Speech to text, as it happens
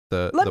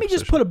Let me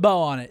just put a bow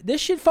on it.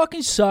 This shit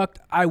fucking sucked.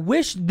 I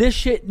wish this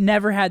shit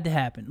never had to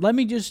happen. Let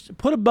me just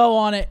put a bow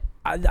on it.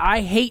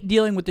 I hate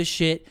dealing with this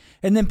shit.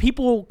 And then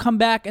people will come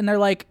back and they're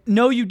like,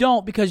 no, you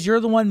don't, because you're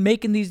the one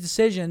making these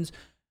decisions.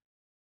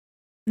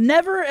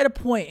 Never at a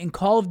point in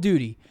Call of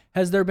Duty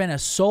has there been a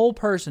sole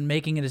person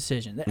making a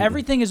decision. Mm-hmm.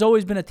 Everything has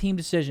always been a team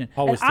decision.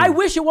 I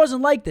wish it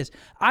wasn't like this.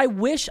 I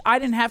wish I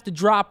didn't have to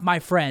drop my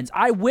friends.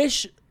 I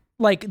wish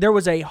like there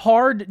was a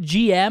hard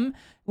GM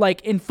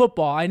like in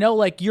football. I know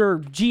like your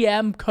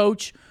GM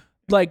coach,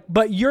 like,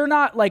 but you're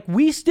not like,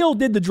 we still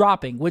did the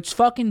dropping, which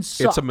fucking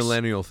sucks. It's a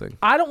millennial thing.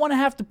 I don't want to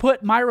have to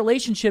put my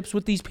relationships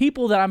with these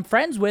people that I'm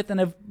friends with and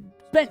have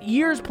spent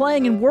years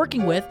playing and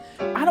working with.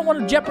 I don't want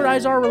to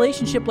jeopardize our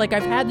relationship like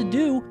I've had to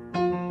do.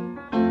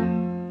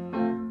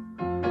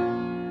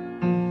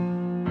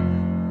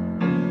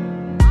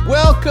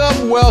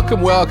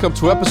 Welcome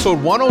to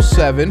episode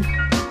 107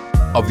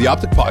 of the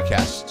OpTic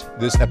podcast.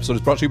 This episode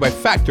is brought to you by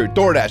Factor,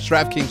 DoorDash,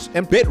 DraftKings,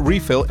 and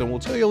BitRefill, and we'll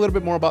tell you a little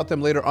bit more about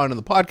them later on in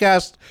the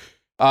podcast.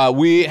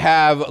 We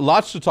have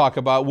lots to talk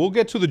about. We'll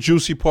get to the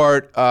juicy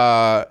part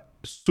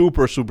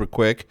super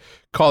quick.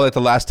 Call it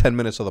the last 10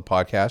 minutes of the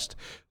podcast.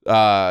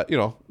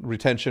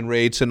 Retention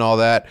rates and all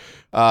that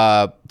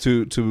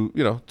to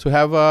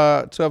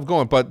have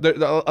going. But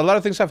a lot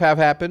of things have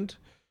happened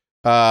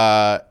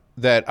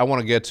that I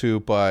want to get to,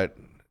 but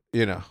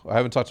I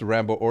haven't talked to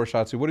Rambo or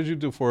Shotzi. What did you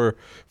do for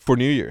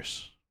New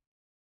Year's?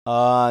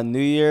 New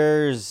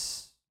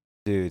Year's,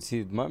 dude.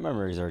 See, my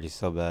memory is already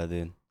so bad,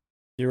 dude.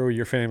 You were with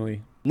your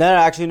family.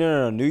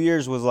 No. New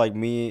Year's was like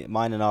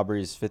mine and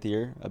Aubrey's 5th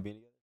year of being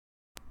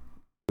together.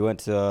 We went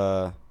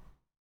to.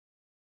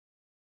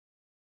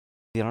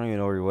 I don't even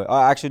know where we went.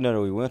 Oh, actually,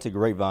 no. We went to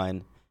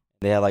Grapevine.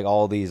 They had like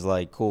all these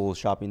like cool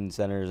shopping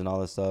centers and all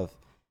this stuff.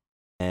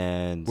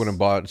 And went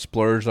and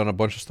splurged on a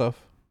bunch of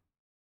stuff.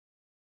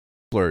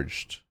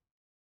 Splurged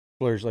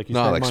like you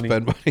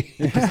spend money.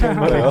 Spend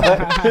money.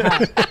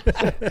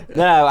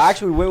 No,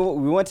 actually,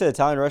 we went to an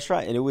Italian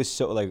restaurant and it was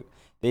so like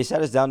they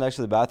sat us down next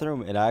to the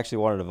bathroom and I actually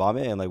wanted to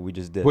vomit and like we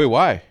just did. Wait,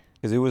 why?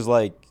 Because it was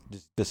like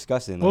just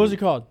disgusting. What was it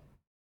called?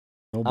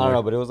 I don't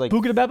know, but it was like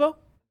Buca de Beppo?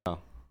 No,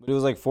 but it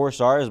was like 4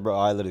 stars, bro.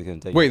 I literally couldn't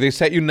take it. Wait, they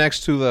sat you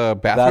next to the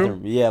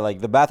bathroom? Yeah, like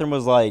the bathroom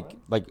was like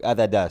at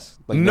that desk.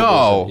 Like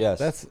no.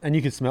 Yes. And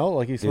you could smell it,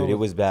 like you smelled. Dude, it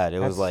was bad. It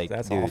was like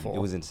that's dude, awful. It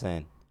was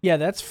insane. Yeah,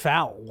 that's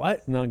foul.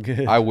 What? Not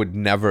good. I would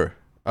never.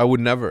 I would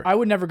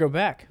never go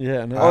back.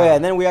 Yeah. No. Oh yeah,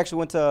 and then we actually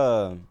went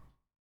to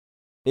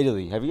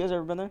Italy. Have you guys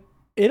ever been there?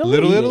 Italy?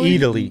 Little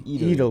Italy?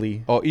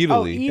 Italy. Oh, Italy.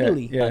 Oh,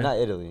 Italy. Yeah. Not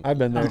Italy. I've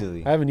been there.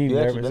 Italy. I haven't eaten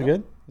there. Is it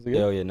good?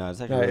 Oh yeah, no,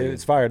 it's actually No, really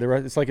it's fire.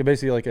 It's like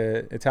basically like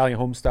a Italian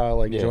home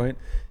style joint.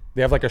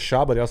 They have like a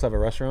shop, but they also have a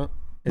restaurant.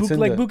 It's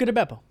Buca de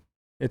Beppo.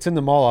 It's in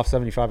the mall off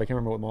 75. I can't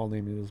remember what mall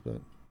name it is,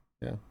 but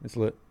yeah, it's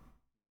lit.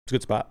 It's a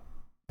good spot.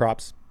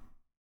 Props.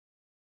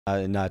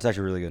 No, it's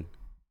actually really good.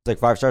 It's like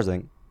 5 stars, I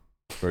think.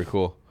 Very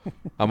cool.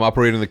 I'm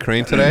operating the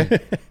crane today.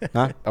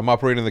 Huh? I'm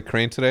operating the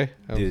crane today.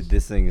 Dude,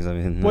 this thing is,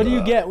 What do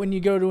you get when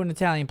you go to an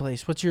Italian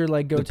place? What's your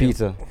like go-to? The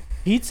pizza.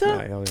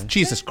 Pizza? Yeah.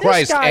 Jesus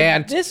Christ,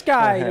 and this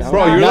guy is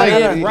bro, not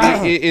you're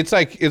right.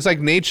 like it's like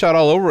Nate Shot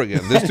all over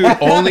again. This dude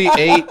only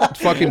ate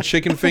fucking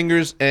chicken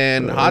fingers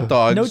and hot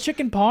dogs. No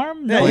chicken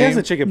parm? Yeah, he has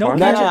a chicken parm.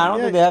 No, I don't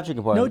think they have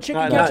chicken parm. No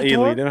chicken Not Italy.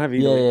 cacciatore? They don't have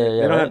Italy. Yeah,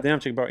 They don't right.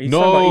 have chicken parm. He's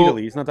talking about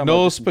Italy. He's not talking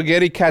about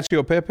spaghetti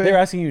cacio e pepe. They're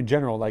asking you in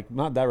general, like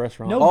not that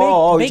restaurant. No.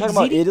 Oh, you're baked talking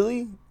about ziti?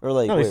 Italy or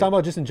like? No, he's talking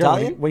about just in general.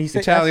 Italian? When he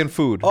said Italian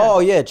food. Oh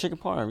yeah, chicken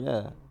parm.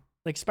 Yeah.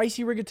 Like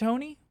spicy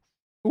rigatoni?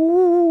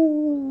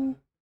 Ooh.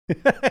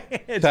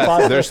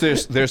 There's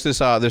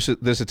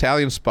this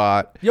Italian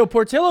spot. Yo,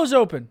 Portillo's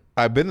open.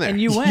 I've been there.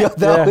 And you went. Yo,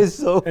 that was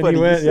so funny. And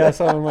he went, I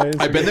saw him on my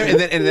Instagram. I've been there,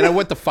 and then I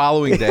went the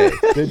following day.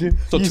 Did you?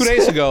 So 2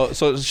 days ago.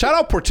 So shout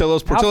out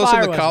Portillo's. Portillo's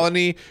fire in the was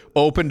Colony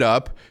opened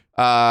up.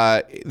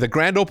 The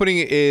grand opening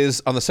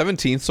is on the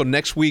 17th. So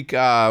next week,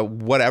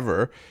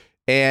 whatever.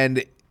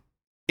 And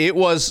it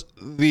was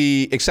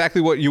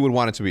exactly what you would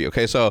want it to be.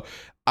 Okay, so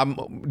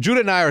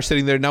Judah and I are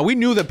sitting there. Now, we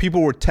knew that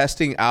people were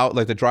testing out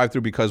like the drive-thru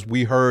because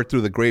we heard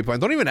through the grapevine.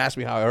 Don't even ask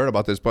me how I heard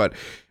about this, but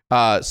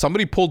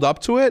somebody pulled up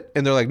to it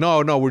and they're like,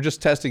 no, we're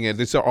just testing it.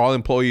 These are all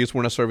employees.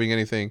 We're not serving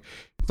anything.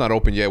 It's not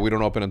open yet. We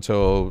don't open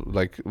until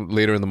like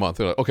later in the month.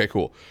 They're like, okay,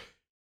 cool.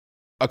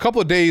 A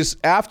couple of days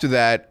after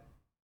that,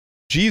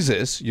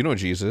 Jesus,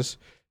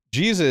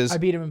 I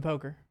beat him in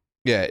poker.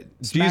 Yeah,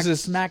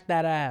 Jesus smack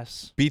that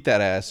ass. Beat that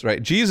ass,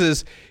 right?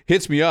 Jesus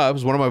hits me up.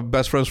 He's one of my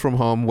best friends from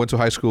home. Went to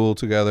high school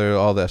together,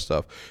 all that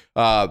stuff.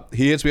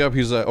 He hits me up.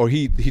 He's like, or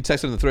he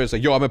texted in the thread. It's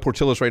like, yo, I'm at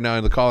Portillo's right now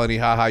in the Colony.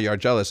 Haha, you're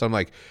jealous. I'm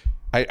like,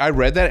 I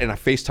read that and I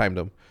FaceTimed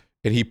him.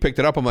 And he picked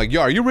it up. I'm like, yo,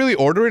 are you really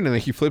ordering? And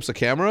then he flips the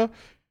camera.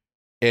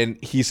 And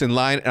he's in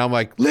line, and I'm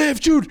like, Liv,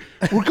 dude,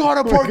 we're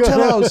going to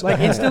Portillo's. Like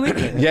instantly?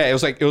 Yeah, it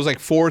was like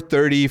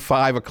 4:30,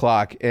 5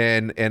 o'clock.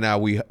 And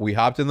we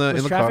hopped in the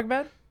Was car. traffic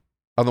bad?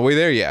 On the way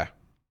there, yeah.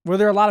 Were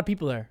there a lot of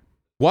people there?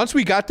 Once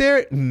we got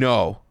there,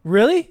 no.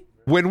 Really?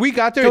 When we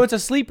got there, So it's a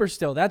sleeper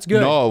still. That's good.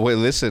 No, wait,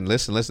 listen.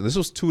 This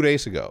was 2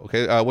 days ago.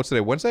 Okay, what's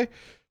today? Wednesday.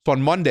 So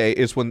on Monday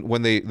is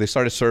when they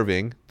started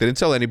serving. They didn't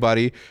tell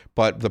anybody,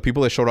 but the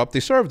people that showed up,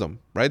 they served them,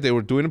 right? They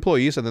were doing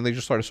employees, and then they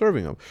just started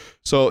serving them.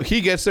 So he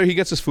gets there, he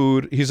gets his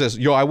food. He says,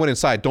 yo, I went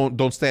inside.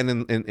 Don't stand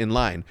in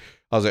line.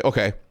 I was like,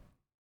 okay.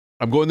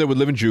 I'm going there with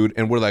Liv and Jude,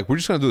 and we're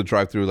just going to do the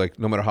drive-through, like,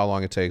 no matter how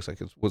long it takes,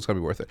 like, it's going to be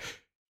worth it.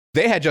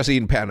 They had just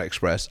eaten Panda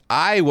Express.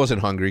 I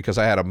wasn't hungry because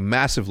I had a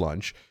massive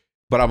lunch,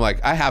 but I'm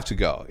like, I have to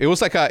go. It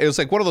was like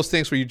one of those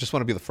things where you just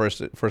want to be the first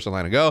in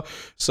line to go.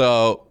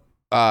 So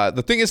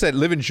the thing is that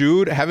Liv and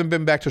Jude haven't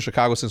been back to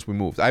Chicago since we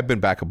moved. I've been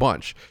back a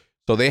bunch.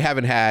 So they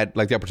haven't had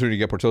like the opportunity to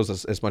get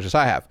Portillo's as much as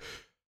I have.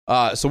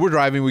 So we're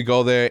driving, we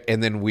go there,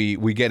 and then we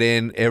get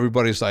in.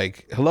 Everybody's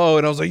like, hello.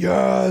 And I was like,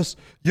 yes.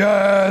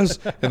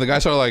 And the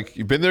guys are like,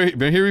 you been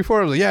here before?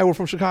 I was like, yeah, we're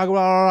from Chicago,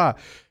 blah, blah,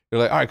 blah. They're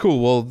like, all right, cool.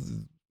 Well,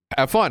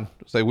 have fun.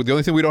 It's like, the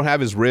only thing we don't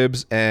have is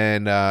ribs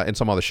and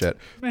some other shit.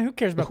 Man, who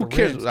cares about Who the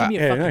cares? ribs? Give me a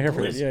you're not fucking here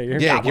for it.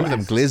 glizzy. Yeah, Give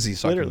them glizzy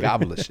so I can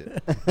gobble this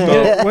shit.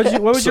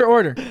 What was your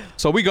order?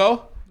 So we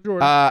go,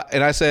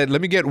 and I said,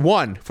 let me get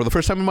one. For the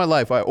first time in my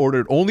life, I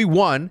ordered only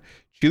one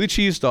chili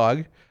cheese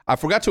dog. I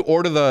forgot to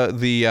order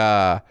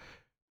the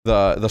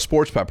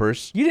sports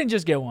peppers. You didn't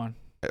just get one.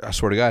 I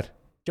swear to God.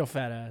 Your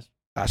fat ass.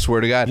 I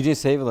swear to God. You didn't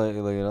save it like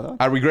another?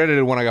 I regretted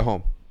it when I got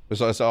home.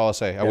 That's all I'll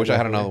say. I wish I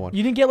had another one.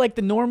 You didn't get like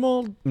the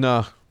normal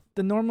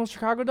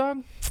Chicago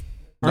dog?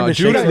 No,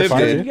 Jude lived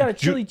You in. got a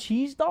chili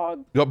cheese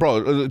dog? No,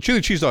 bro,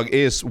 chili cheese dog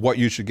is what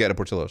you should get at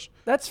Portillo's.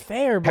 That's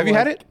fair. But Have you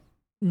had it?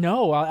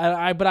 No,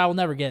 but I will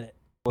never get it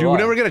You will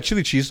never get a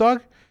chili cheese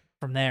dog?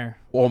 from there.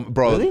 Well,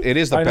 bro, Really? it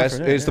is the best.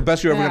 It's the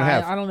best you're ever gonna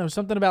have. I don't know.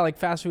 Something about like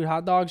fast food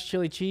hot dogs,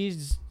 chili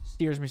cheese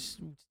steers me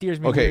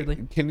Okay,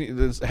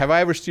 weirdly. have I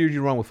ever steered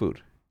you wrong with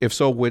food? If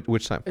so,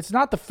 which time? It's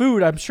not the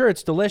food. I'm sure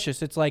it's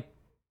delicious. It's like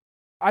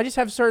I just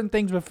have certain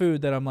things with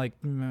food that I'm like,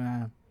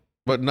 meh.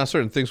 But not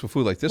certain things with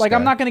food like this. Like guy.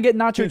 I'm not gonna get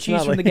nacho It's cheese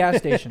not from like- the gas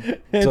station. Me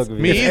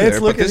either. It's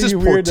But looking this at is you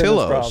weird, then it's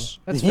Portillo's.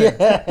 That's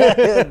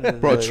fair.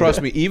 Bro,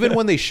 trust me. Even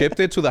when they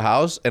shipped it to the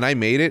house and I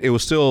made it, it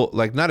was still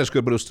like not as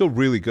good, but it was still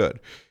really good.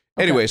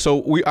 Anyway,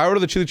 so I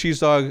ordered the chili cheese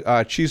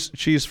dog,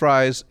 cheese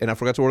fries, and I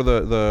forgot to order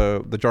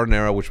the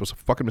giardiniera, which was a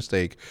fucking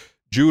mistake.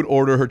 Jude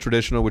ordered her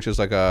traditional, which is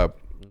like a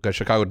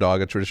Chicago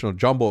dog, a traditional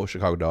jumbo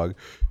Chicago dog,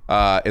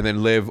 and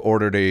then Liv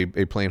ordered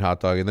a plain hot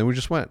dog, and then we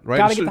just went right.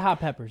 Gotta get the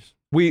hot peppers.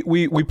 We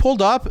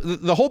pulled up.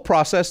 The whole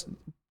process,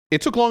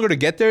 it took longer to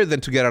get there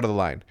than to get out of the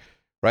line,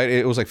 right?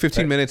 It was like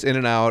 15 minutes in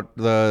and out.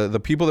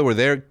 The people that were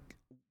there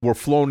were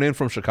flown in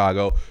from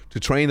Chicago to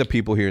train the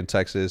people here in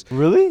Texas.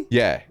 Really?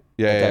 Yeah.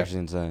 That's actually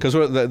insane. Because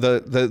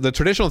the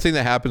traditional thing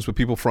that happens with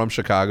people from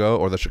Chicago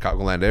or the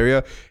Chicagoland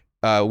area,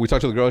 we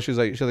talked to the girl. She's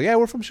like, yeah,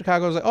 we're from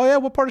Chicago. I was like, oh yeah,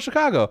 what part of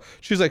Chicago?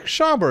 She's like,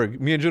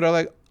 Schaumburg. Me and Jude are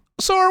like,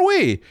 so are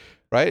we,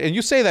 right? And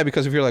you say that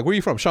because if you're like, where are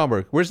you from?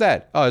 Schaumburg. Where's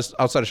that? Oh, it's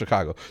outside of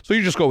Chicago. So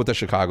you just go with the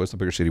Chicago. It's the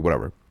bigger city,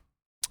 whatever.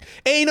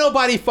 Ain't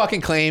nobody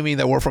fucking claiming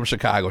that we're from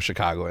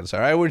Chicagoans, all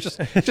right? We're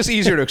just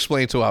easier to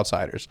explain to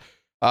outsiders.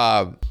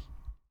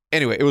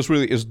 Anyway, it was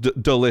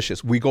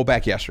delicious. We go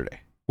back yesterday.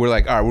 We're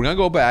like, all right, we're going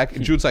to go back.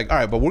 And Jude's like, all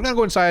right, but we're going to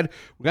go inside.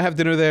 We're going to have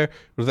dinner there.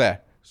 We're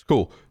there. It's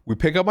cool. We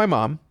pick up my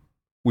mom.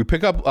 We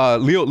pick up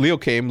Leo. Leo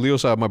came.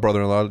 Leo's my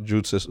brother-in-law,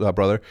 Jude's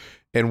brother.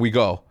 And we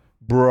go,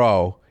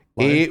 bro,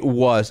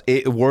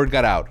 word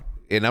got out.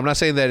 And I'm not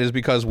saying that is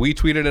because we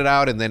tweeted it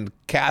out and then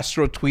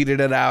Castro tweeted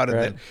it out and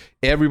then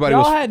everybody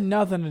Y'all had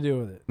nothing to do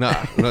with it. No.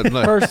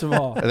 First of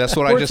all, That's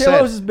what I just said.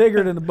 Portillo's is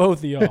bigger than the both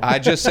of y'all. I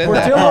just said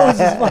Portillo's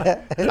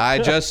that. is I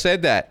just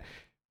said that.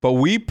 But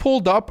we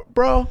pulled up,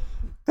 bro.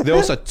 There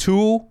was a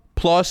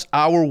 2+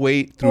 hour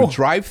wait through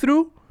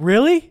drive-through.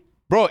 Really?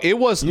 Bro, there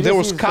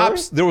was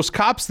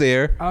cops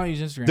there. I don't use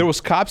Instagram. There was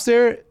cops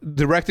there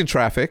directing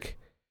traffic.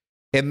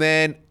 And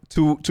then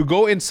to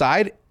go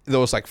inside, there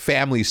was like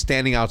families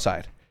standing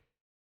outside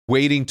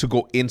waiting to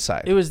go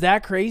inside. It was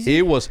that crazy?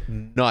 It was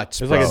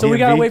nuts, It was bro. like a So we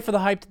got to DMV? wait for the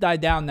hype to die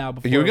down now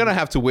before. You're going to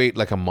have to wait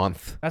like a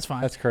month. That's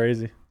fine. That's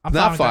crazy. I'm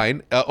Not fine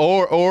with fine.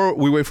 Or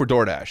we wait for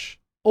DoorDash. that.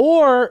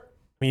 Or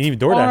I mean, even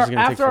DoorDash is going to take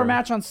after our forever.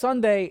 match on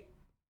Sunday,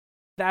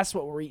 that's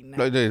what we're eating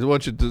now.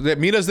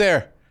 Meet us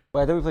there.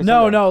 Wait, I thought we played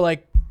No, Sunday.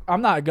 like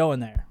I'm not going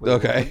there.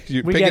 Okay.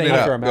 You're We picking get it it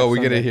after our up. match Oh, we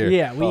get it Sunday. here.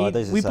 Yeah, Oh,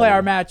 this is we play our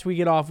Saturday. match, we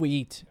get off, we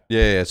eat.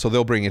 Yeah. So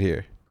they'll bring it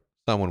here.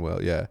 Someone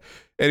will. Yeah.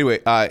 Anyway,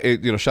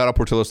 shout out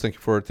Portillo's. Thank you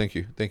for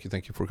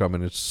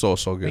coming. It's so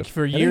good. Thank you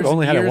for think years I've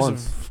only and had it years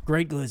once. of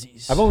great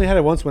glizzies. I've only had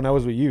it once when I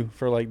was with you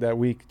for like that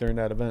week during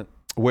that event.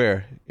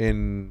 Where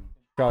in?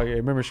 Chicago. I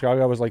remember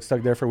Chicago. I was like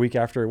stuck there for a week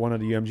after one of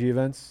the UMG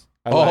events.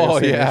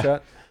 Oh, yeah.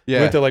 Shot. Yeah.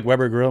 We went to like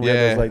Weber Grill. And we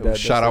had those, like, that,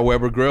 Shout out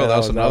Weber Grill. Yeah, that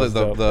was another.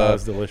 dope. That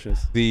was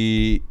delicious.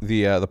 The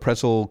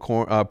pretzel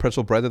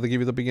pretzel bread that they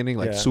give you at the beginning,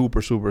 like Yeah.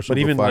 super But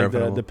even fire.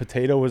 like the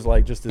potato was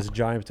like just this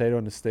giant potato,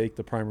 and the steak,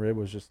 the prime rib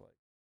was just like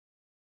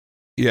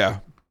yeah.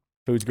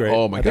 food's great.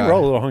 Oh, my I think God. we're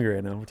all a little hungry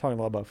right now. We're talking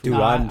a lot about food. Dude,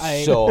 Nah,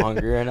 I'm so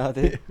hungry right now,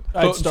 dude.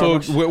 So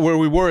where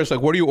we were is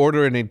like, what do you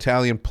order in an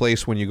Italian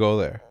place when you go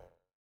there?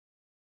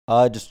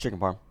 Just chicken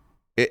parm.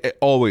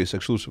 Always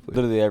exclusively.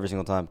 Literally every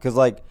single time. Because,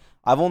 like,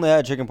 I've only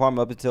had chicken parm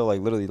up until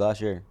like literally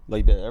last year.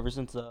 Like ever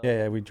since.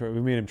 Yeah, we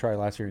made him try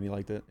last year and he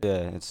liked it.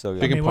 Yeah, it's so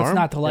good. I mean, what's parm?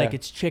 not to like? Yeah.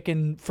 It's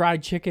chicken,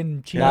 fried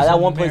chicken, cheese. Yeah, that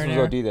and one place was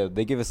marinara. OD though.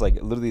 They give us like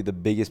literally the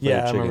biggest plate Yeah,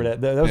 of I chicken. remember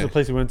that. That was Yeah. the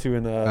place we went to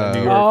in New York.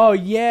 Oh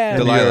yeah,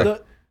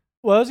 Delilah.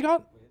 What was it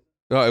called?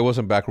 No, it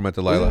wasn't Backroom at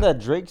Wasn't Delilah. that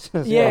Drake's?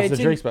 Yeah, it's it's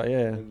the in- Drake spot.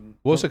 Yeah,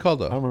 What was it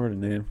called I though? don't remember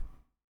the name.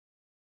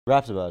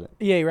 Raps about it.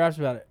 Yeah, he raps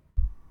about it.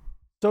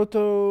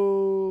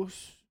 Soto.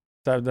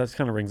 That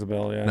kind of rings a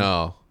bell. Yeah,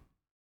 No.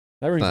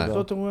 that rings Nah. a bell.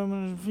 Soto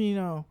women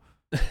Fino.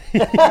 He's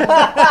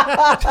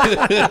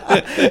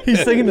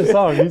singing the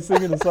song. He's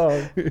singing the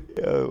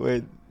song.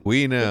 Wait.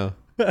 We know.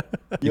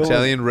 You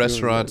Italian almost-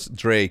 restaurants,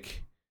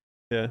 Drake.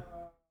 Yeah,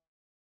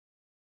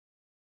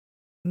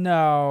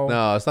 No.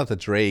 No, it's not the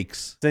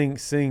Drakes.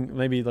 sing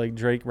maybe like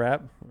Drake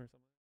rap.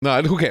 No,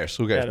 who cares?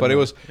 Who Yeah, I cares? don't But it know.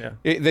 was Yeah.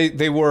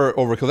 they were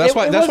overkill. That's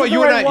why wasn't you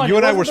the and right I one. you It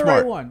and I wasn't were the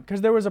right smart. one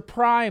because there was a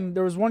Prime.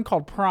 There was one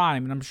called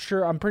Prime, and I'm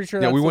pretty sure.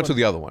 Yeah, that's we the went to one.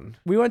 the other one.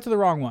 We went to the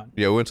wrong one.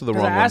 Yeah, we went to the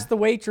Because wrong I one. asked the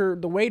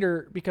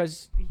waiter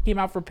because he came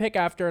out for pick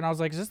after, and I was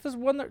like, "Is this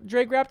one that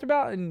Drake rapped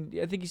about?" And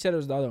I think he said it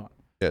was the other one.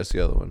 Yeah, it's the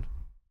other one.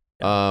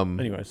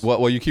 Anyways.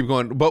 well, you keep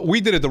going, but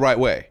we did it the right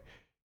way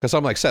because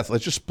I'm like, Seth,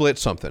 let's just split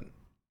something,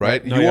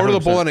 right? No, you yeah, order the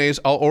 100%. bolagnese,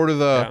 I'll order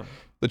the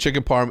Yeah.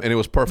 chicken parm, and it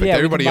was perfect. Yeah, we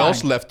Everybody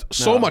else combined. left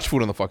so No. much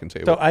food on the fucking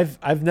table. So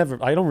I've never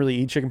I don't really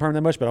eat chicken parm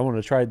that much, but I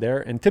wanted to try it there.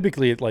 And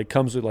typically it like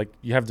comes with like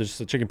you have just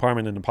the chicken parm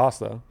and then the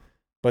pasta.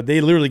 But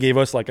they literally gave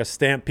us like a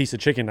stamped piece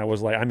of chicken that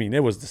was like it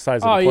was the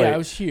size of Oh the plate. yeah, it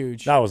was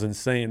huge. That was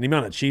insane. The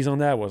amount of cheese on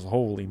that was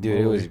holy Dude,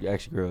 it moly. was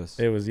actually gross.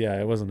 It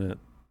wasn't it.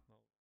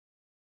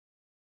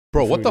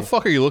 Bro, what the foodie.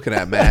 fuck are you looking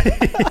at, Matt? You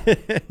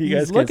He's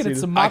guys can't looking see at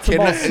this. some I matzo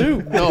ball cannot.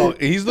 soup. No,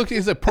 he's looking.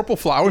 He's like purple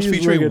flowers He's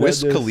featuring looking at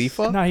Wiz this.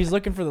 Khalifa. No, he's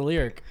looking for the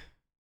lyric.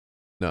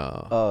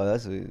 No. Oh,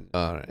 that's weird.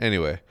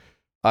 Anyway,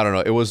 I don't know.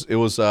 It was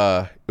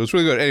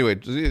really good.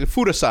 Anyway,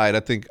 food aside,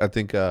 I think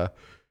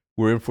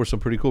we're in for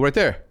some pretty cool right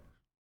there.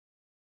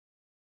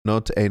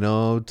 Ain't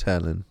no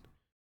telling.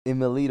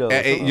 Emilito.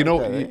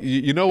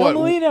 You know El what?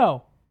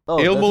 Molino.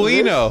 Il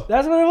Molino.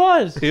 That's what it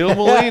was. Il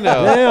Molino.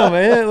 Damn,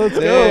 man, let's go.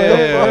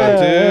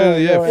 Yeah,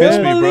 dude. Yeah, fist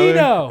El me, brother.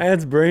 Molino.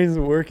 Ad's brains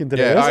working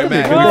today. Yeah, That's all right,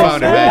 gonna be man. a We good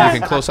found day. it, man. You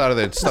can close out of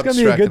there. It's Stop gonna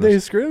be a good distracting day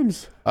of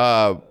us.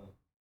 scrims.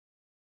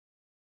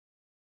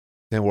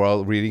 And we're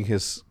all reading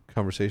his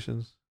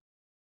conversations.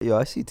 Yo,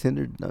 I see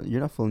Tinder. No, you're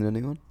not fooling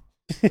anyone.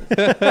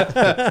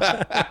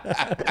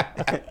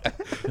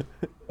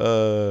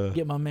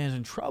 Get my man's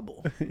in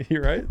trouble.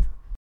 You're right.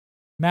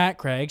 Matt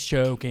Craig's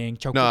choking.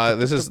 No,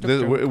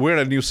 we're in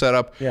a new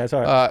setup. Yeah, it's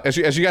all right. As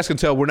you guys can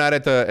tell, we're not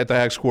at the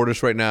hex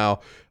quarters right now.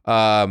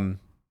 We're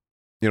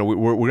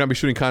gonna be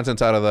shooting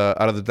content out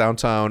of the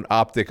downtown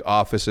OpTic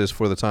offices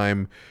for the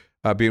time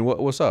being.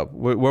 What's up?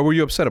 Where were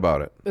you upset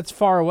about it? It's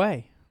far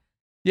away.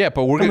 Yeah,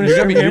 but I mean, you're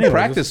gonna be anyway. you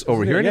practice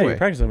over here Yeah, anyway. you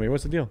practice over here.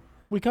 What's the deal?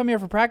 We come here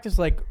for practice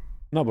like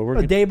No, but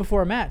a day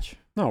before a match.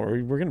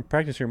 we're gonna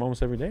practice here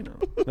almost every day now.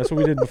 That's what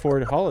we did before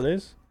the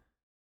holidays.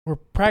 We're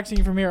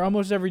practicing from here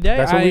almost every day.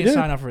 That's what I we didn't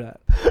do. sign up for that.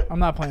 I'm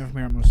not playing from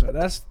here almost.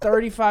 That's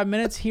 35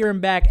 minutes here and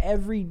back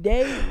every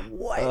day.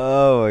 What?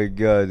 Oh my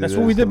god. That's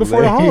what we did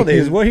before the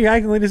holidays. What are you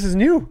acting like this is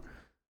new?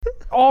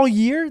 All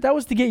year? That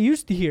was to get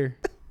used to here.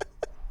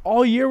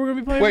 All year we're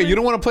gonna be playing. Wait, from you here?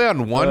 don't want to play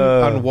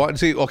on one?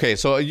 See, okay,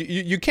 so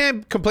you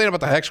can't complain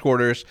about the hex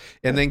quarters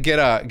and then get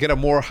a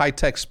more high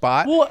tech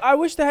spot. Well, I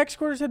wish the hex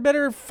quarters had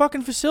better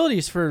fucking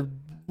facilities for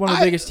one of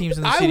the biggest teams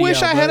in the city. I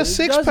wish I had a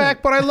six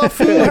pack, but I love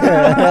food.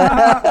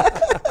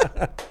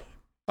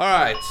 All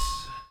right.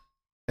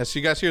 As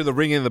you guys hear the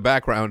ringing in the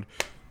background,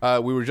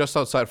 we were just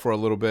outside for a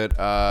little bit.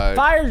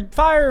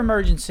 Fire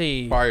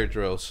emergency. Fire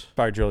drills.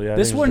 Fire drill, yeah. I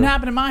This think it's wouldn't drill.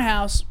 happen in my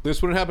house.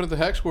 This wouldn't happen at the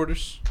hex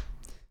quarters.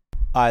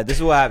 All right, this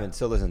is what happened.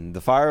 So listen,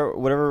 the fire,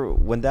 whatever,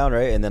 went down,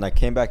 right? And then I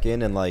came back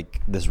in, and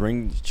like this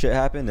ring shit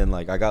happened, and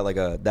like I got like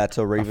a That's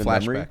So A Raven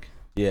memory. flashback.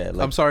 Yeah,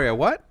 like I'm sorry, a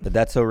what? the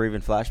That's So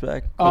Raven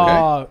flashback.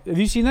 Have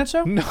you seen that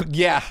show? No,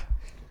 yeah.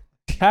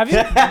 Have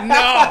you?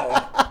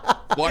 No.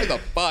 Why the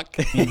fuck?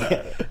 Yeah,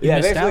 missed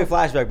basically a out.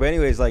 flashback. But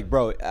anyways, like,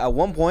 bro, at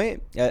one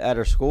point at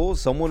our school,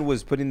 someone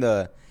was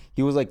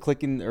he was like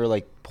clicking or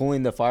like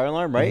pulling the fire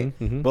alarm, right?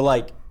 But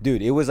like,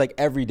 dude, it was like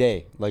every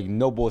day, like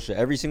no bullshit,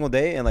 every single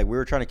day, and like we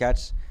were trying to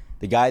catch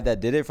the guy that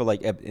did it for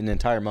like an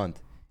entire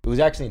month. It was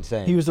actually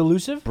insane. He was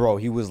elusive. bro.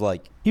 He was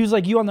like, He was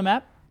like you on the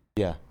map.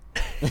 yeah.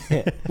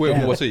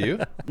 Wait, was it you?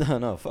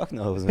 No, fuck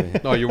no, it was me.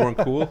 No, you weren't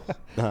cool.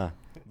 Nah.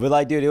 But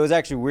like, dude, it was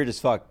actually weird as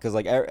fuck because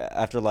like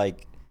after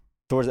like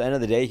towards the end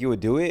of the day, he would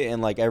do it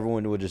and like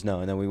everyone would just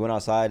know. And then we went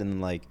outside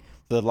and like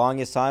for the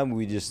longest time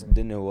we just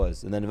didn't know who it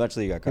was. And then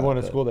eventually he got caught. You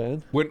wanted but- school to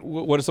end?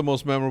 What is the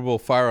most memorable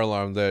fire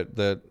alarm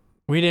that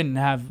We didn't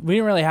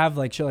really have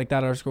like shit like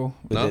that at our school.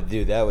 But No?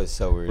 dude, that was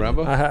so weird.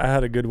 Rambo? I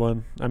had a good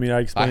one. I mean, I I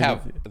explained.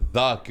 have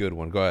the good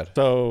one. Go ahead.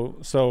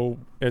 So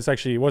it's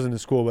actually, it wasn't in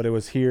school, but it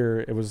was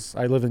here.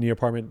 I live in the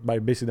apartment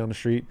basically down the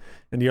street,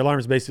 and the alarm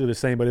is basically the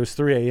same, but it was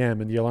 3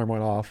 a.m. and the alarm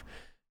went off.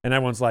 And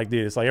everyone's like,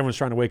 dude, it's like everyone's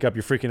trying to wake up.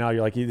 You're freaking out.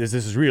 You're like, this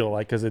is real.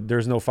 Like, because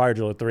there's no fire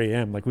drill at 3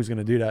 a.m. Like, who's going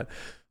to do that?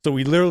 So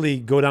we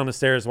literally go down the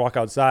stairs, walk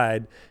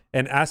outside,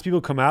 and as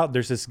people come out,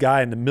 there's this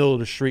guy in the middle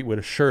of the street with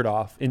a shirt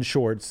off in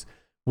shorts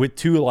with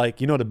two, like,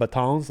 you know, the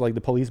batons, like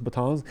the police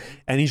batons.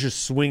 And he's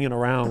just swinging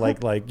around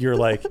like you're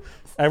like,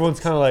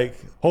 everyone's kind of like,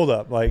 hold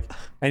up. Like,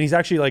 and he's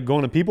actually like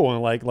going to people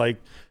and like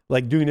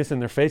doing this in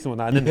their face and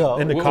whatnot. And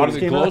then the cops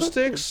came glow out.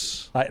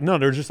 sticks? No,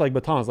 they're just like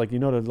batons. Like, you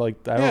know,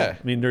 like, I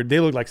mean, they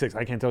look like sticks.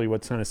 I can't tell you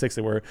what kind of sticks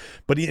they were.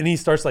 But he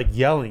starts like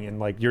yelling and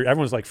like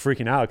everyone's like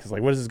freaking out because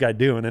like, what is this guy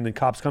doing? And then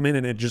cops come in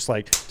and it just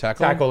like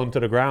tackle him to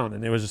the ground.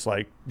 And it was just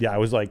like, it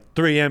was like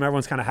 3 a.m.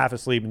 Everyone's kind of half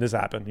asleep and this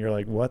happened. You're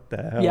like, what the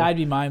hell? Yeah, I'd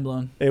be mind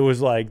blown. It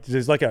was like,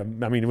 it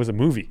was a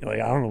movie. Like,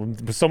 I don't know,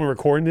 was someone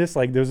recording this?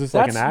 Like, there was just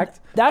like an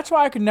act? That's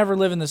why I could never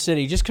live in the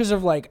city, just because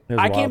of like, I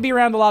wild. can't be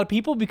around a lot of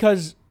people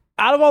because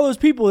out of all those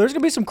people, there's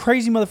going to be some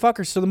crazy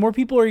motherfuckers. So the more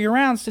people you're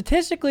around,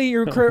 statistically,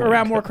 you're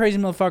around more crazy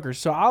motherfuckers.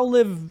 So I'll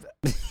live.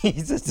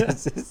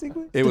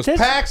 Statistically? It was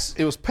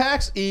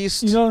PAX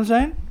East. You know what I'm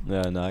saying?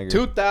 No, I agree.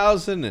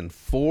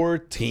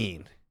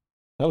 2014.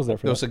 That was there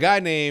for There was a guy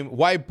named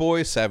White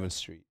Boy 7th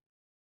Street.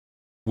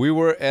 We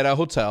were at a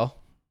hotel,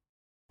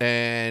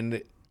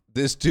 and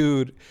this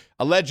dude,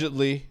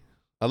 allegedly,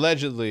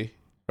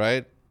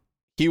 right?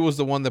 He was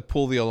the one that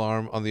pulled the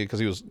alarm on because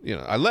he was,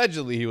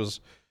 allegedly he was,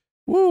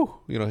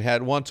 he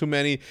had one too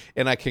many,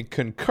 and I can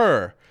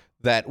concur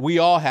that we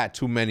all had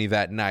too many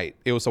that night.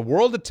 It was a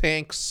World of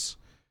Tanks,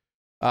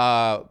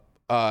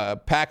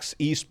 PAX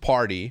East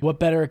party. What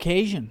better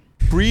occasion?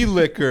 Free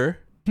liquor,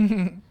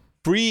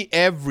 free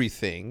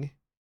everything.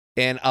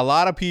 And a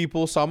lot of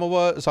people, some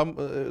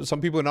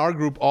people in our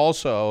group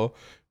also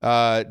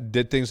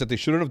did things that they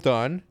shouldn't have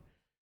done.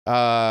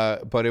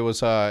 But it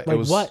was Like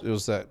what? It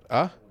was that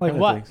Like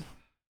what?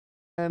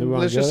 And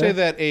let's just say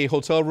that a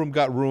hotel room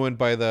got ruined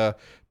by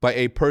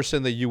a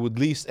person that you would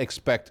least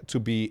expect to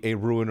be a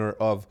ruiner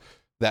of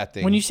that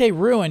thing. When you say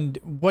ruined,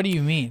 what do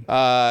you mean?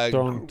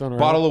 Thrown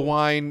bottle of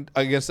wine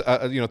against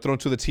thrown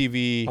to the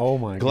TV. Oh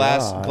my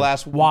god!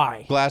 Glass.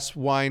 Why? Glass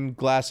wine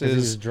glasses He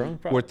was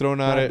drunk, were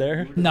thrown at it.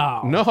 there?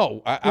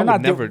 No. I You're would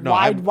not never. do- No,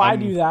 why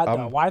do that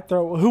though? Why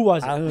throw? Who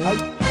was it? I was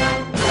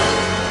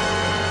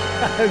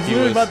He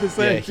really was, about to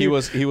say. yeah, he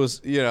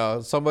was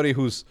somebody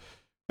who's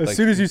As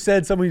soon as you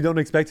said someone you don't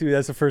expect to be,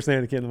 that's the first thing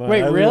that came to mind.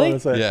 Wait, I really? wanna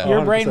say, Yeah.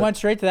 Your brain 100%. went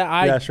straight to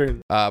that. Yeah, straight.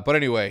 but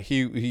anyway,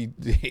 he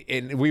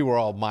and we were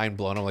all mind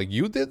blown. I'm like,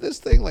 you did this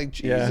thing? Like,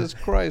 Jesus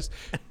Christ.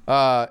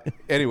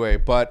 Anyway,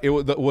 but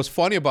what's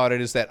funny about it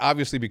is that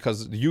obviously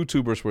because the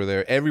YouTubers were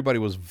there, everybody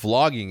was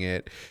vlogging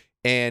it,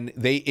 and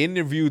they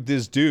interviewed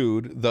this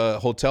dude, the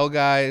hotel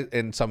guy,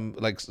 and some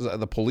like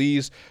the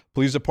police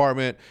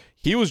department.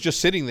 He was just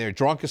sitting there,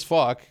 drunk as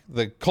fuck,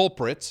 the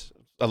culprit,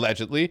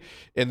 allegedly,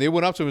 and they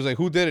went up to him and was like,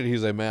 who did it?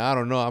 He's like, man, I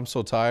don't know, I'm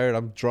so tired,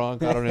 I'm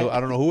drunk, I don't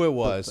know who it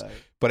was.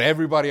 But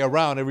everybody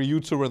around, every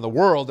YouTuber in the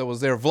world that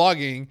was there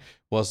vlogging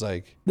was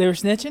like, They were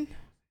snitching?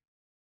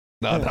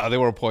 no, they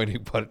were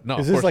pointing, but no.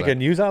 Is of this course like not. a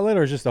news outlet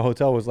or just the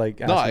hotel was like?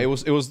 No,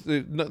 asking? it was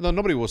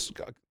nobody was.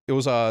 It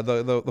was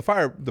the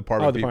fire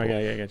department Oh, the people. part,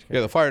 yeah.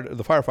 Yeah, the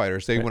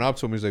firefighters. They went up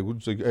to him. He's like,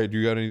 hey, do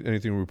you got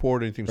anything to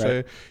report? Anything to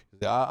say?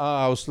 He's like,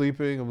 I was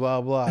sleeping.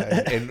 Blah blah.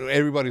 And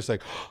everybody's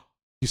like,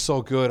 he's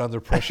so good under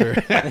pressure.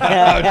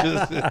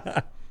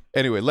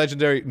 Anyway,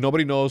 legendary.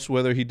 Nobody knows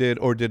whether he did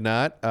or did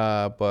not.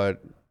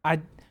 But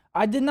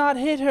I did not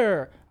hit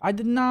her. I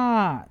did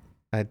not.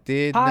 I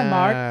did. Hi,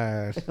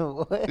 not.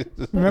 Mark.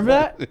 Remember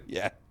that?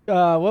 Yeah.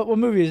 What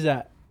movie is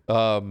that?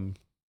 I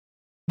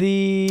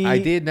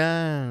did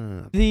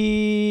not.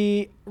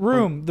 The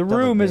Room. The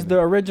Room is the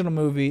original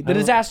movie. The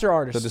Disaster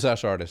Artist. The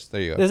Disaster Artist.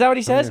 There you go. Is that what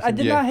he says? I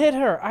did Yeah. not hit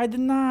her. I did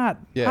not.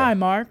 Yeah. Hi,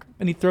 Mark.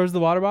 And he throws the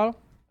water bottle.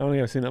 I don't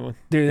think I've seen that one.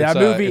 Dude, It's, that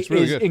movie it's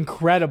really is good.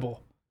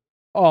 incredible.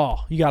 Oh,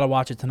 you got to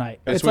watch it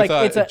tonight. It's like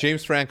with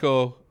James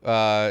Franco,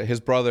 his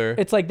brother.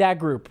 it's like that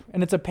group,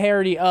 and it's a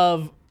parody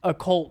of a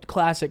cult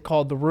classic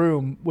called The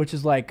Room, which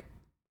is like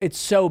it's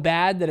so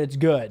bad that it's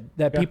good.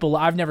 That people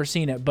I've never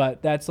seen it,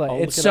 but that's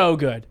like it's so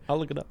good. I'll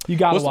look it up. You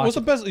got to watch What's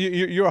the it. best?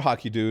 You're a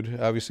hockey dude.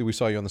 Obviously, we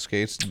saw you on the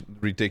skates.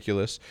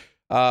 Ridiculous.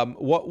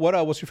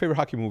 What's your favorite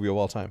hockey movie of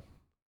all time?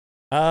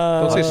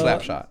 Don't say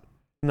Slapshot.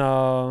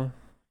 No,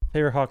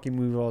 favorite hockey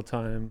movie of all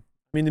time.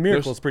 I mean, The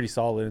Miracle is pretty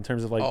solid in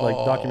terms of like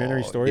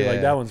documentary story. yeah.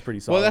 Like that one's pretty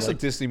solid. Well, that's a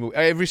Disney movie.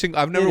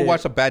 I've never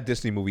watched a bad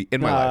Disney movie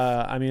in my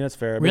life. I mean, that's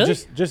fair. Really?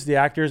 But just the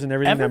actors and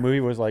everything in Ever? that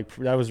movie was like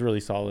that was really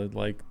solid.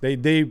 Like they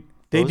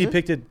Frozen?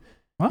 depicted.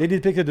 Huh? They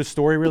depicted the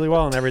story really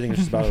well, and everything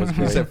just about it was He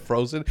great. said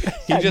Frozen.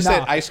 He just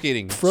said ice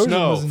skating. Frozen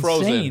Snow. was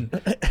insane.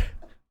 Frozen.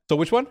 So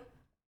which one?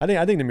 I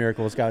think The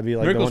Miracle has got to be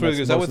like Miracle's the one really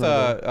good. Is that's that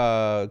most with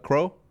notable.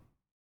 Crowe?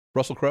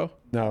 Russell Crowe?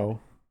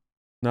 No,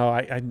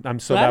 I'm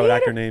so bad with Gladiator?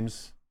 actor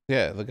names.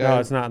 Yeah, the guy. No,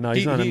 it's not. No,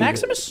 he's not. in a movie.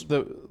 Maximus?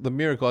 The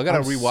Miracle. I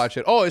gotta rewatch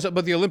it. Oh,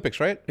 but the Olympics,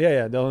 right?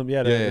 Yeah.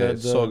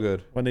 It's so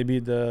good. When they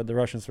beat the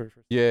Russians for.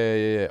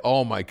 Yeah.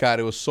 Oh my God,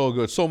 it was so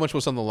good. So much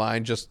was on the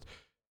line just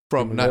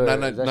From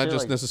not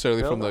just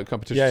necessarily from the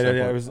competition. Yeah.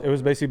 standpoint. It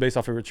was basically based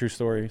off of a true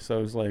story. So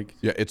it was like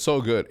It's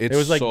so good. it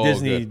was like so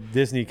good.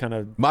 Disney kind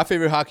of. My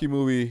favorite hockey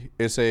movie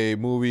is a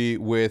movie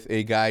with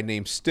a guy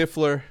named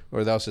Stifler,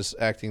 or that was his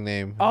acting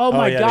name. Oh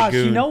my yeah, gosh!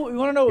 Goon. You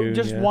want to know Goon,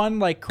 just yeah. one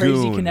like crazy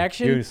Goon.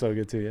 connection? Goon is so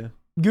good too. Yeah.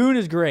 Goon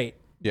is great,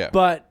 Yeah.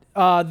 but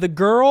the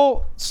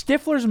girl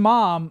Stifler's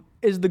mom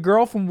is the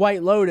girl from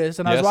White Lotus,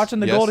 and I was Yes, watching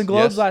the yes, Golden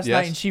Globes yes, last yes.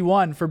 night, and she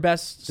won for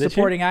best Did she?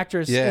 supporting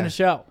actress Yeah. in a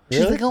show.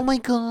 She's like, oh my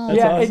God. That's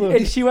Yeah, awesome.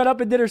 and she went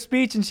up and did her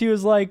speech, and she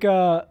was like,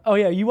 "Oh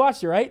yeah, you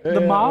watched it, right?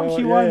 The Yeah, mom, yeah,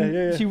 she yeah, won.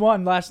 yeah. She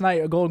won last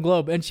night a Golden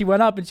Globe, and she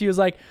went up and she was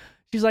like,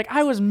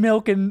 I was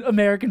milking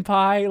American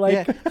Pie,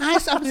 like." I'm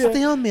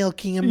still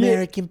milking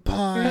American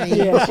Pie.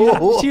 Yeah,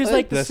 she was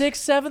like the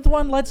 6th, 7th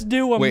one. Let's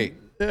do them. Wait,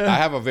 I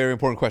have a very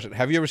important question.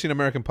 Have you ever seen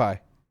American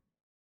Pie?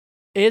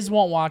 Iz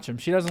won't watch them.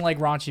 She doesn't like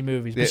raunchy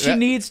movies, but Yeah, she that-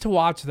 needs to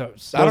watch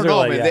those. I don't Those are know,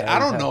 like, man. yeah, I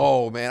don't yeah.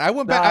 know, man. I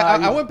went back.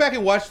 I went back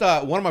and watched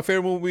one of my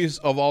favorite movies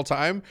of all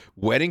time,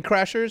 Wedding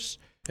Crashers.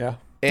 Yeah.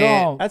 And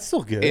Don't. That's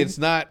still good. it's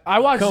not. I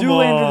watched Come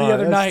Zoolander on, the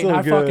other that's night,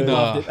 and still I fucking good.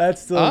 loved it.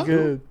 That's still Huh?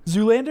 good.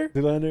 Zoolander,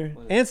 Zoolander.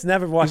 Ant's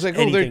never watched He's like,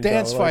 oh, anything. they're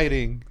dance though. Like,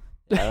 fighting.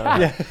 I don't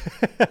know.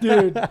 Yeah.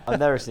 dude. I've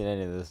never seen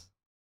any of this.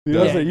 Dude,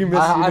 Yeah. that's like, you missed.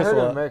 I a heard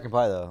of lot. American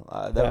Pie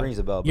though. That Yeah. rings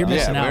a bell. You're but I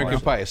missing don't out. know.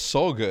 American Pie is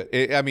so good.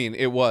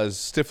 It was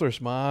Stifler's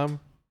mom.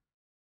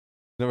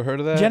 Never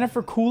heard of that?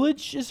 Jennifer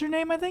Coolidge is her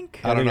name, I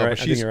think. I don't think know, you're but right. I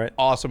think she's you're right.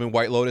 awesome in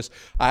White Lotus.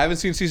 I haven't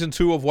seen season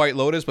 2 of White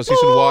Lotus, but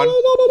season 1 is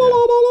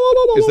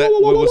that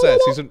what was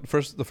that?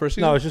 The first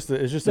season? No, it's just the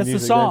That's the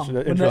music. song. The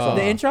When intro the song.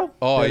 intro.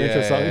 Oh the yeah,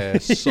 intro song. yeah,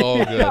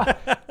 so good.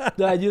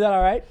 Did I do that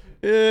all right?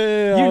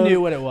 Yeah, You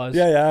knew what it was.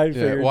 Yeah, I Yeah,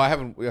 figured. well, I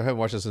haven't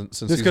watched it since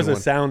Just season because the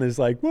 1. sound is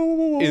like, whoa, whoa,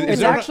 whoa, whoa. Is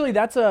It's there actually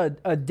that's a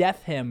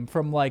death hymn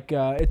from like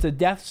it's a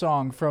death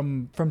song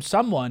from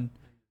someone,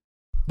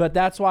 but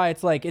that's why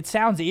it's like it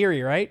sounds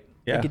eerie, right?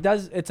 Yeah. Like it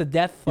does. It's a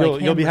death. Like You'll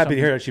hymn be or happy to something.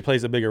 hear that she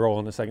plays a bigger role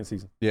in the second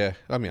season. Yeah,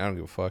 I mean, I don't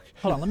give a fuck.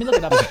 Hold on, let me look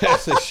it up.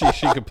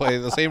 she could play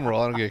the same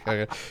role. I don't give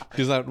a fuck.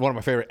 She's not one of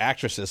my favorite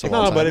actresses of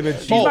all No, time. but if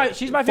it's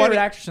She's my favorite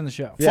actress in the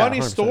show. Yeah, funny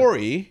 100%.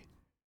 story.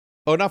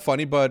 Oh, not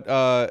funny, but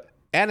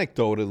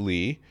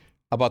anecdotally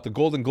about the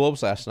Golden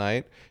Globes last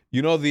night.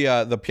 You know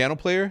the piano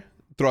player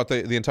throughout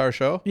the entire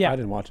show? Yeah. I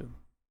didn't watch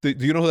it.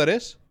 Do you know who that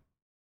is?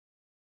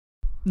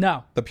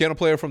 No. The piano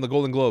player from the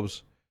Golden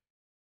Globes.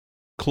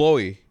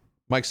 Chloe,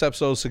 Mike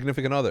Sepso's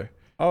significant other.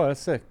 Oh, that's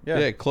sick. Yeah,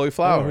 Yeah, Chloe I know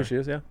Flower. who she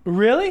is. Yeah,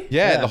 Really?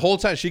 Yeah, Yeah. the whole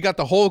time she got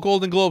the whole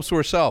Golden Globes to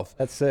herself.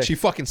 that's sick. She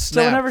fucking So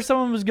snapped. whenever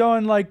someone was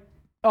going like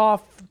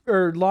off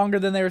or longer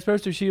than they were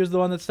supposed to, she was the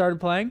one that started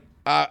playing.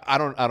 I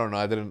don't know.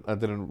 I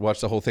didn't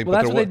watch the whole thing. Well,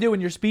 but that's what they do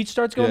when your speech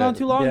starts going Yeah. on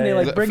too long. Yeah, They yeah.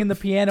 like The bring in the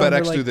piano. And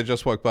they're FedEx like, dude that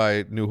just walked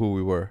by knew who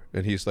we were,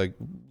 and he's like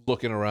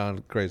looking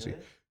around crazy.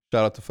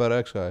 Shout out to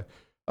FedEx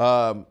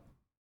guy.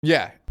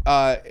 Yeah.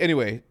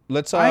 Anyway,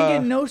 let's. I ain't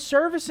getting no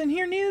service in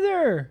here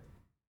neither.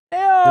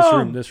 this Ew.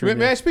 room. This May, room.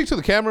 may yeah. I speak to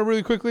the camera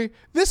really quickly?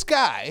 This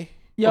guy.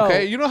 Yo,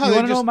 okay, you know how you they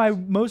want to know just. what my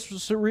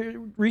most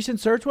recent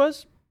search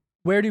was?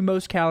 Where do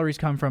most calories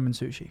come from in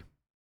sushi?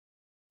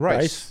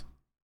 Rice.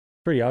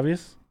 Pretty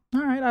obvious.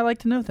 All right, I like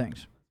to know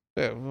things.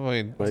 Yeah, I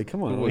mean, Like,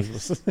 come on. Wait.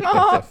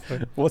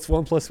 What's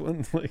 1 +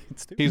 1? Like,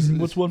 it's stupid. he's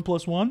What's 1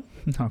 + 1?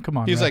 No, come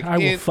on. He's Red. like, I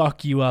will in-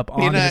 fuck you up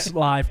on in a- this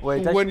live.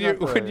 Wait, that's when not you're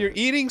the- when you're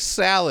eating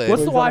salad.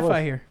 What's the Wait, is that Wi-Fi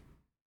what- here?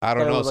 I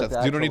don't That know, was like Seth.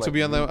 the You don't need actual, to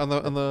be like,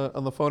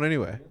 on the phone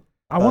anyway.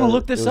 I want to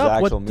look this it was up.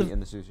 Actual What meat the? in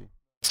the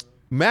sushi.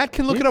 Matt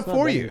can look it It's up not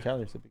for that you. many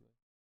calories, typically.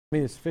 I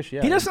mean, it's fish.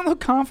 Yeah. He doesn't look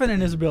confident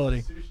in his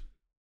ability.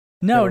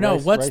 No, Yeah, no.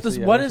 rice- What's rice, this?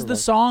 yeah, What rice is is the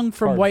like song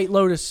from carbs. White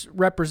Lotus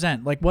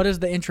represent? Like, what is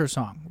the intro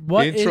song?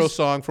 What Intro is-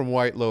 song from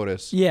White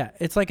Lotus. Yeah,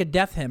 it's like a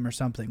death hymn or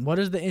something. What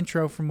is the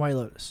intro from White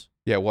Lotus?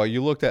 Yeah, well,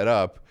 you looked that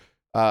up.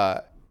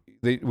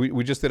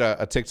 We just did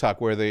a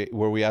TikTok where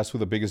we asked who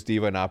the biggest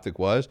diva in OpTic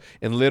was,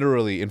 and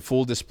literally in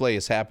full display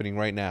is happening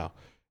right now.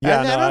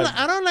 Yeah, And no,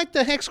 I don't like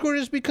the hex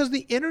quarters because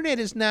the internet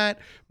is not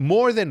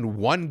more than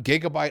 1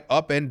 gigabyte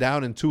up and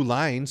down and 2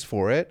 lines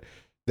for it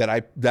that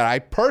I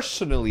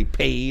personally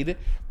paid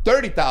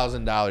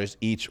 $30,000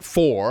 each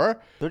for.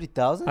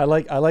 30,000. I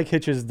like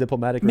Hitch's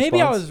diplomatic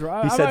Maybe I response. was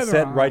wrong. He I said, might be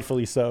 "Set wrong.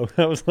 rightfully so."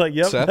 I was like,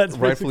 "Yep, Seth, that's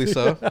rightfully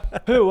basically- so.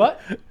 Who?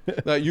 What?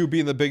 You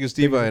being the biggest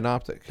diva in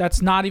OpTic.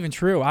 That's not even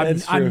true.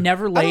 That's true. I'm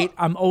never late.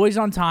 I'm always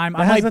on time.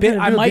 I has might nothing to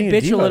do I with might being a bitch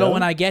a diva, little though.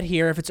 when I get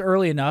here if it's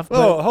early enough.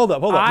 Oh, But hold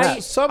up.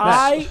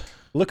 I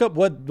Look up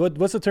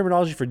what's the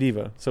terminology for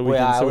diva, so we Wait,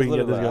 can I so was we can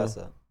get literally this about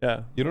going. to ask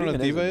Yeah. You don't know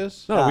what Even diva is-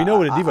 is? No, we know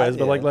what a diva I is,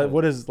 but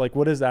did,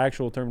 what is the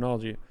actual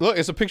terminology? Look,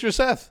 it's a picture of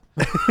Seth.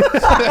 a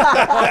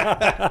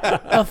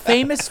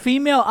famous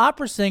female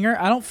opera singer.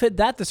 I don't fit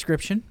that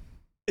description.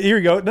 Here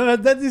we go. No,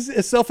 that is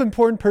a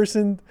self-important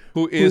person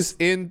who's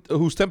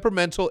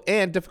temperamental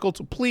and difficult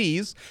to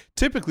please.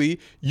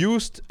 Typically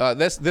used.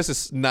 This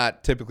is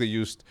not typically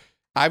used.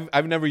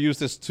 I've never used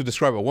this to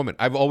describe a woman.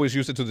 I've always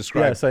used it to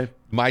describe same.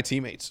 my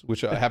teammates,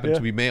 which happen to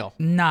be male.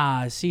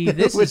 Nah, see,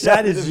 this Which is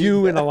that is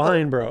you in a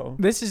line, bro.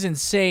 this is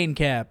insane,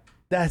 Cap.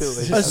 That's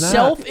Dude, just A not.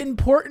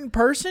 self-important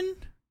person?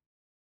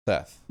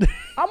 Seth.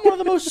 I'm one of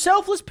the most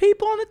selfless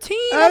people on the team.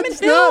 I'm in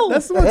Hill.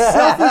 That's what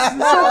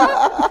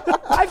selfless.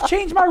 I've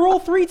changed my role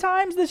 3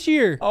 times this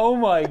year. Oh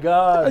my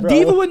god, bro.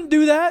 Diva wouldn't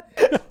do that.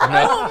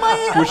 I want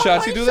my- Would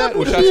Shotzi do that?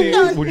 Would you ever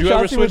Shotzi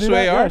would switch do to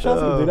that. AR? Yeah,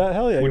 Shotzi would do that.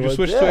 Hell yeah. Would he you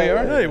switch to Yeah,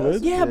 AR? Yeah, he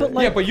would. Yeah, but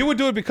like, Yeah, but you would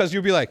do it because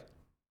you'd be like,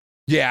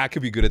 yeah, I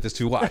could be good at this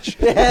too. Watch.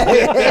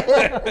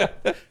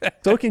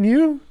 So can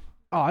you?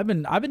 oh, I've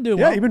been doing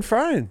Yeah, well. you've been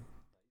frying.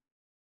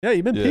 Yeah,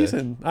 you've been Yeah.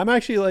 piecing. I'm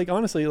actually like,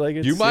 honestly, like,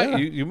 it's, You might yeah.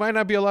 you might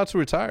not be allowed to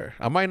retire.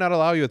 I might not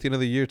allow you at the end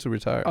of the year to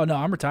retire. Oh no,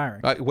 I'm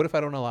retiring. What if I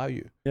don't allow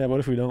you? Yeah, what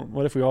if we don't?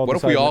 What if we all? What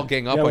if we decide all that-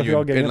 gang up yeah, what on if we you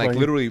all gang and up like on you?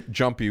 literally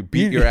jump you,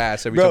 beat your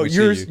ass every time Bro, we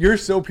you're see you? you're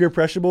so peer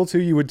pressurable too.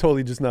 You would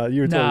totally just not.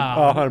 You would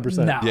Nah, totally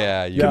 100%. nah.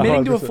 Yeah, you Yeah.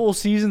 Committing to a 100%. full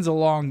season's a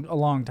long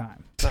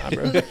time. Nah,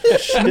 bro.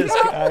 This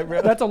guy,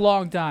 bro. That's a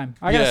long time.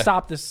 I gotta Yeah.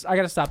 stop this. I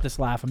gotta stop this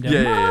laugh I'm doing.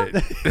 yeah.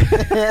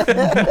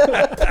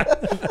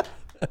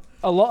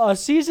 A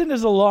season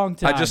is a long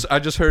time. I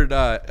just heard.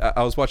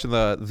 I was watching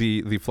the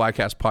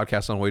Flycast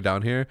podcast on the way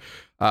down here,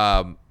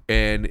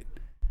 and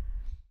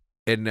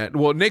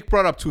well, Nick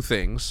brought up 2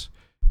 things,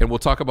 and we'll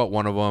talk about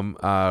one of them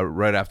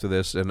right after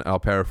this, and I'll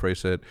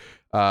paraphrase it.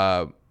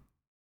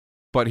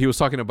 But he was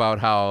talking about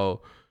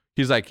how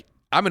he's like,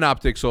 I'm an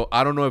OpTic, so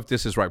I don't know if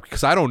this is right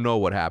because I don't know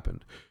what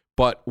happened.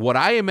 But what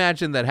I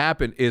imagine that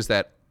happened is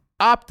that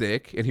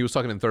OpTic, and he was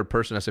talking in third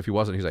person as if he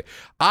wasn't. He's like,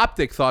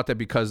 OpTic thought that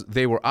because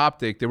they were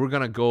OpTic, they were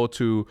gonna go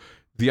to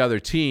the other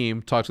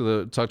team, talk to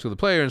the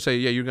player, and say,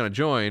 yeah, you're gonna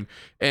join.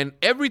 And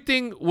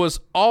everything was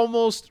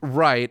almost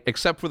right,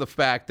 except for the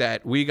fact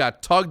that we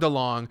got tugged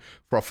along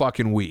for a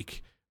fucking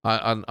week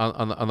on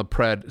the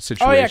pred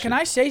situation. Oh yeah, can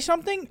I say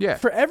something? Yeah.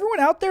 For everyone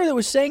out there that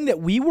was saying that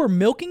we were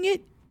milking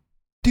it,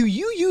 do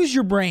you use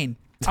your brain?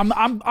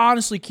 I'm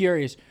honestly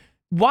curious.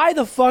 Why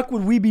the fuck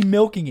would we be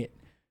milking it?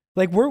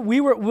 Like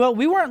we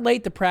weren't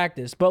late to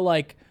practice, but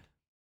like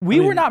we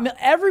were not.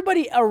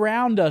 Everybody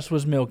around us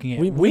was milking it.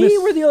 We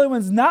were the only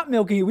ones not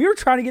milking it. We were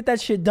trying to get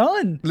that shit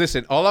done.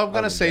 Listen, all I'm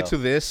gonna say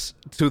go.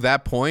 to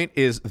that point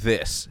is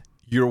this: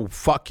 you're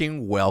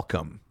fucking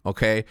welcome.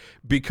 Okay,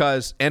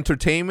 because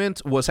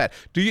entertainment was had.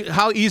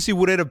 How easy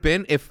would it have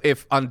been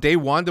if on day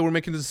 1 they were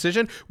making the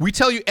decision? We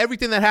tell you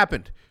everything that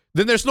happened.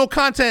 Then there's no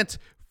content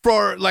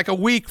for like a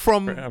week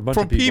from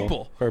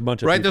people. For a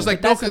bunch of right? people. There's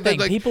like That's no the thing.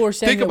 like, People were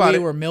saying think that about we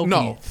it. were milking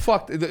No, it.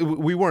 fuck.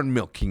 We weren't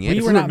milking it. We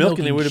If were we not were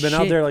milking it, milking would have been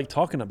out shit. there like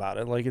talking about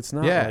it. Like it's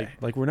not Yeah.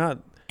 like we're not.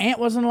 Ant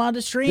wasn't allowed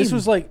to stream. This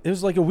was like it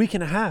was like a week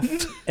and a half,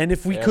 and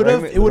if we Yeah, could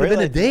have, right, it would have right,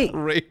 been a like- day.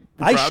 Ray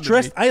I proud of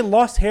stressed. me. I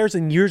lost hairs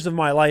in years of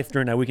my life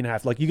during that week and a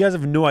half. Like you guys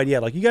have no idea.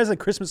 Like you guys at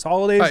Christmas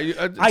holidays, I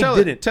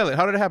didn't. Tell it.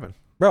 How did it happen?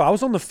 Bro, I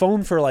was on the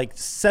phone for like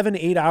 7 to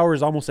 8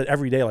 hours almost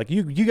every day. Like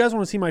you guys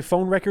want to see my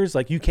phone records?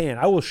 Like you can.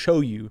 I will show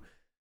you.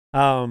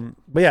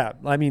 But yeah,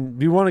 I mean,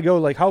 do you want to go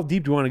like how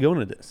deep do you want to go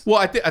into this? Well,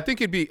 I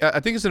think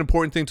it's an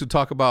important thing to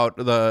talk about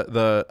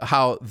the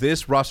how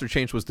this roster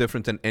change was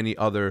different than any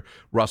other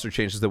roster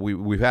changes that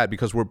we've had,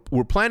 because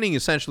we're planning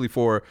essentially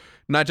for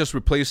not just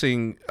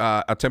replacing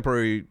a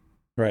temporary,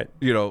 Right.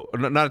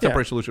 not a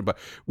temporary solution, but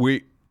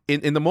we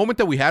in the moment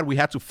that we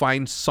had to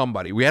find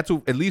somebody. We had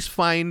to at least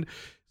find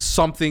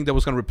something that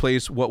was going to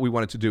replace what we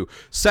wanted to do.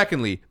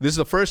 Secondly, this is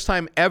the first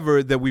time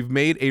ever that we've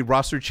made a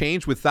roster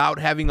change without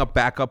having a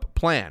backup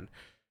plan.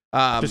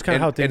 Just kinda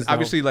how things and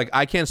obviously, like,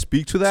 I can't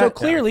speak to that. so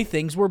clearly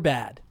things were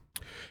bad.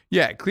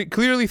 Yeah,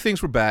 clearly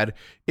things were bad.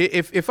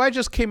 If I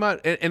just came out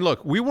and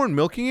look, we weren't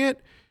milking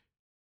it,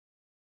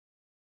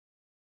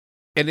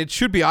 and it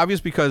should be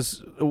obvious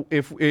because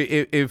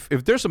if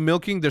there's a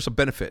milking, there's a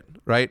benefit,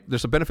 right?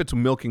 There's a benefit to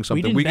milking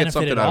something. didn't We get benefit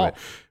something at out all.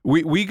 of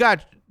it. We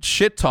got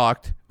shit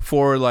talked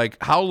for like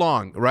how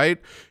long, right?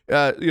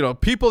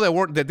 People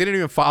that didn't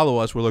even follow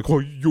us were like, "Oh,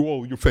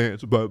 your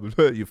fans, blah, blah,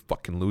 blah, you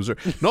fucking loser."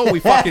 No, we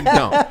fucking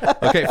don't.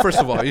 Okay, first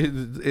of all,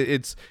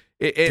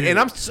 and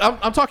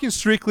I'm talking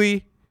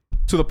strictly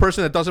to the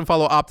person that doesn't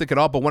follow OpTic at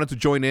all, but wanted to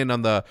join in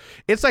on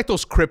it's like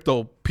those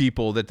crypto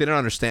people that didn't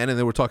understand and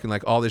they were talking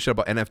like all this shit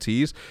about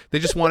NFTs. They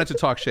just wanted to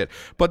talk shit.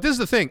 But this is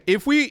the thing: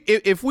 if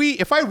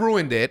I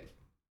ruined it.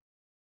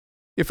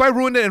 If I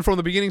ruined it and from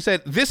the beginning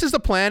said, this is the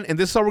plan and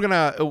this is how we're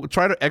going to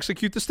try to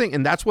execute this thing,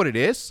 and that's what it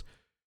is,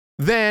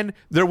 then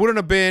there wouldn't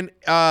have been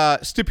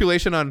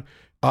stipulation on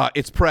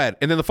it's pred.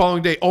 And then the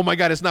following day, oh my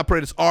God, it's not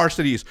pred, it's our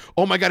cities.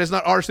 Oh my God, it's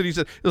not our cities.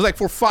 It was like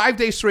for 5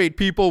 days straight,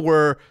 people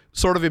were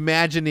sort of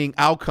imagining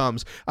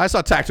outcomes. I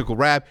saw Tactical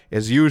Rap,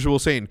 as usual,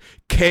 saying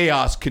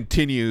chaos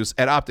continues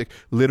at OpTic.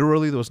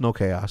 Literally, there was no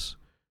chaos.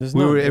 There's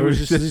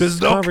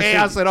no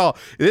chaos at all.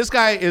 This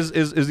guy is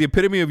the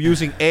epitome of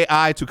using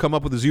AI to come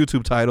up with his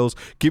YouTube titles.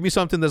 Give me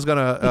something that's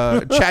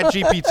gonna chat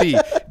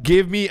GPT.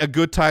 Give me a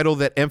good title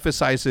that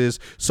emphasizes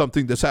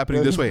something that's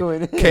happening this way.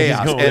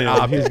 Chaos. He's going in.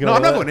 No,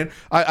 I'm not going in.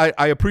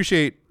 I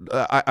appreciate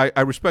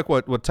I respect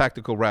what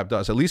Tactical Rap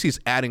does. At least he's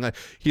adding.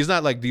 He's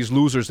not like these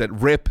losers that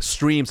rip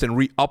streams and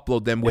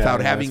re-upload them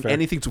without having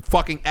anything to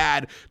fucking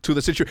add to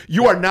the situation.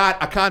 You are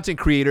not a content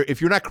creator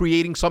if you're not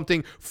creating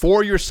something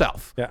for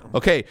yourself. Yeah.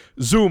 Okay.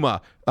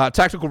 Zuma,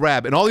 Tactical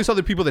Rap, and all these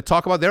other people that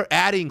talk about, they're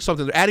adding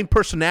something. They're adding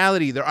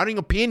personality. They're adding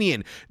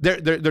opinion.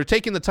 They're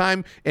taking the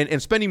time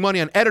and spending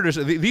money on editors.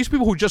 These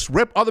people who just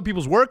rip other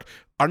people's work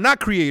are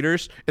not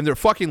creators, and they're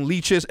fucking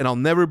leeches, and I'll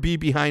never be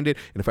behind it.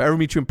 And if I ever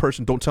meet you in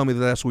person, don't tell me that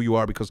that's who you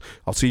are, because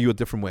I'll see you a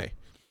different way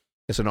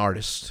as an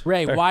artist.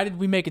 Ray, why did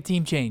we make a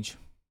team change?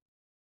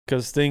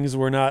 Because things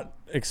were not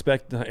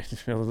expected.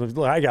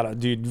 I gotta,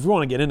 dude. If you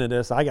want to get into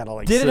this, I gotta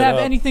like. Did it have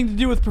anything to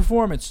do with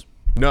performance?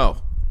 No.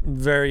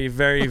 Very,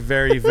 very,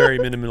 very, very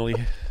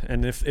minimally.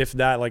 And if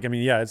that, like, I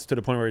mean, yeah, it's to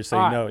the point where you're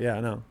saying no. Yeah,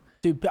 no.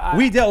 Dude,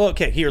 We dealt.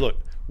 Okay, here, look.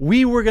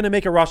 We were gonna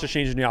make a roster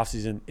change in the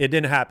offseason. It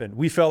didn't happen.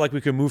 We felt like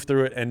we could move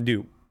through it and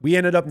do. We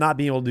ended up not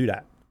being able to do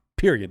that.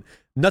 Period.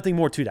 Nothing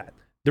more to that.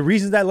 The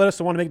reasons that led us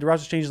to want to make the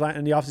roster changes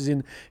in the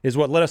offseason is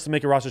what led us to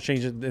make a roster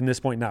change in this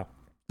point now.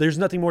 There's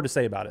nothing more to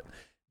say about it.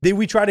 Did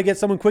we try to get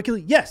someone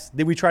quickly? Yes.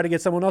 Did we try to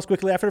get someone else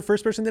quickly after the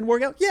first person didn't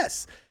work out?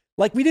 Yes.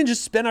 Like, we didn't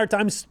just spend our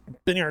time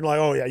spinning here and like,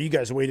 oh yeah, you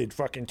guys waited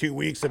fucking 2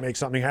 weeks to make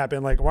something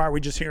happen. Like, why are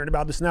we just hearing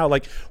about this now?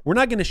 Like, we're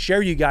not going to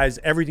share you guys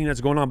everything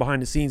that's going on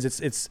behind the scenes.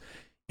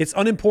 It's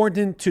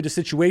unimportant to the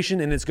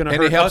situation, and it's going to hurt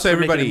us. And it helps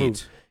everybody move.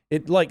 eat.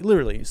 It, like,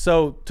 literally.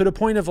 So to the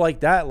point of like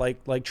that,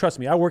 like trust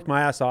me, I worked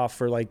my ass off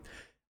for like,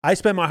 I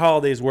spent my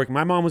holidays working.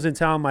 My mom was in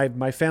town.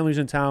 My family's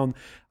in town.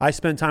 I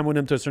spent time with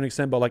them to a certain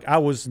extent, but like, I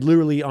was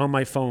literally on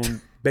my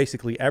phone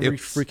basically every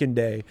freaking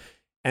day.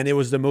 And it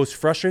was the most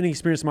frustrating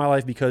experience of my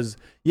life because,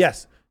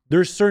 yes,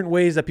 there's certain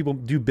ways that people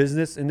do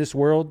business in this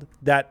world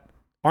that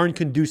aren't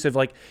conducive.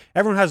 Like,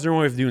 everyone has their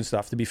own way of doing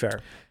stuff, to be fair.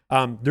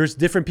 There's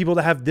different people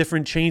that have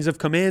different chains of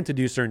command to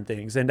do certain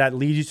things, and that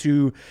leads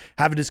you to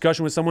have a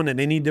discussion with someone and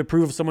they need to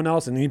approve of someone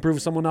else and they need to approve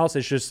of someone else.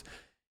 It's just,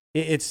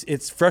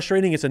 it's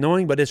frustrating, it's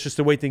annoying, but it's just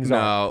the way things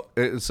are.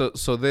 No,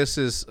 so this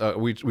is,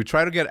 we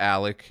tried to get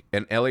Alec,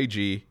 and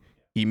LAG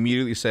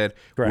immediately said,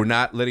 Correct. We're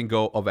not letting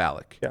go of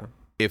Alec. Yeah.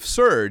 If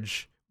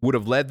Surge would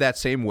have led that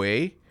same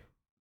way,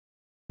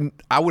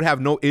 I would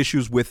have no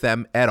issues with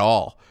them at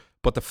all.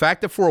 But the fact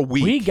that for a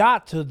week We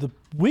got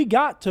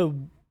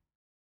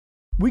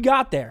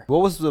there.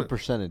 What was the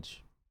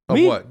percentage?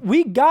 of what?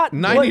 We got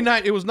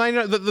 99. It was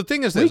 99. The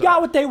thing is this. We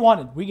got what they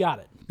wanted. We got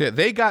it. Yeah,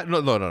 they got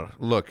no.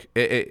 Look,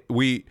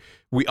 we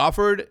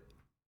offered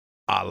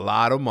a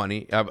lot of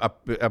money.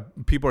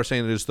 People are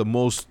saying that it's the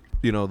most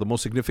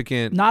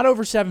significant. Not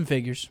over 7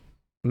 figures.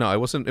 No, it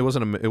wasn't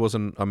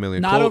a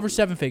million. Not over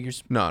 7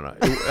 figures. No.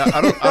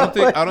 I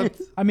don't.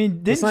 I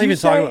mean, Let's didn't not you even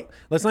say?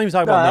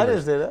 talk about I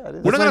numbers. didn't say that. I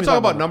didn't We're say not going to talk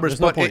about numbers,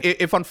 There's no but point.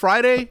 if on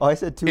Friday, Oh, I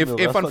said 2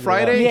 million. if on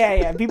Friday,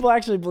 Yeah. People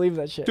actually believe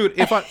that shit. dude,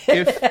 if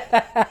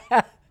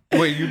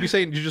wait, you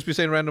just be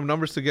saying random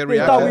numbers to get They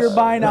reactions? thought we were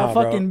buying out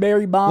bro. fucking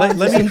Barry Bonds.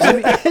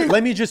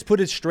 Let me just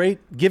put it straight.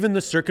 Given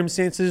the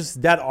circumstances,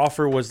 that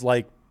offer was,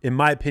 like, in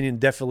my opinion,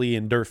 definitely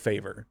in their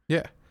favor.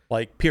 Yeah.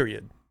 Like,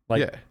 period.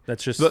 Like, Yeah.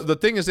 that's just The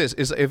thing is this,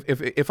 is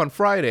if on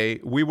Friday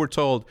we were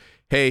told,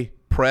 hey,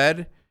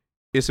 Pred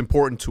is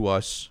important to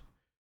us,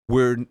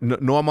 we're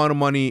no amount of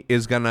money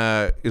is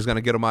gonna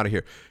get him out of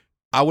here,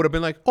 I would have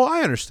been like, oh,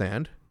 I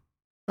understand.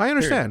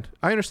 It's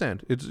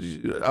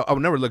I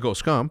would never let go of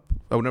Scump.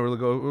 I would never let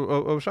go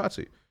of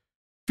Shotzi.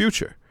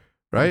 Future,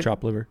 right?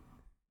 chop liver.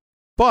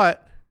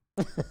 But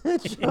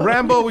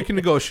Rambo, we can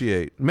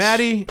negotiate.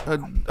 Maddie,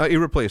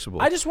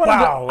 irreplaceable. I just wanted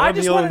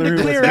to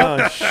clear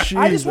up.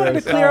 I just wanted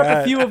to clear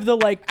up a few of the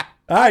like.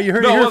 All right, you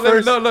heard it here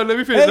first. let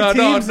me finish. Hey,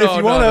 teams, if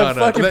you want a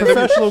fucking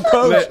professional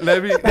coach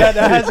that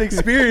has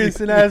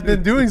experience and has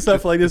been doing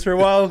stuff like this for a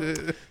while,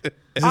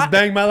 just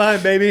bang my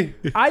line, baby.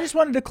 I just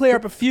wanted to clear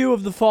up a few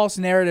of the false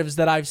narratives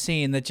that I've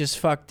seen that just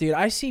fuck, dude.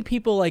 I see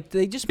people like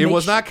they just. It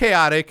was not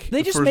chaotic.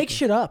 They just make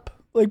shit up.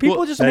 Like,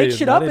 people just make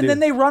shit up, and then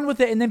they run with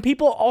it, and then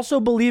people also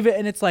believe it,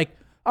 and it's like,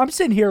 I'm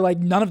sitting here like,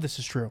 none of this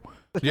is true.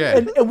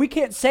 Yeah. And we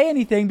can't say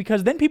anything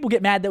because then people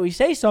get mad that we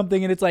say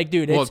something, and it's like,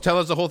 dude, tell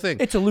us the whole thing.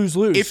 It's a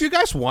lose-lose. If you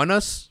guys want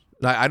us,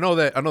 I know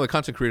the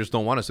content creators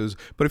don't want us to,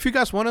 but if you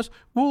guys want us,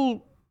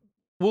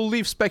 we'll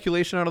leave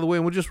speculation out of the way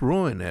and we'll just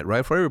ruin it,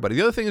 right, for everybody.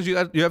 The other thing is you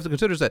have to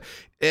consider is that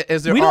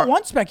as we don't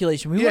want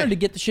speculation. We wanted to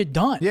get the shit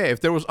done. Yeah, if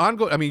there was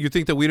ongoing, I mean, you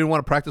think that we didn't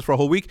want to practice for a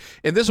whole week,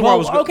 and this is where I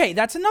was. Okay,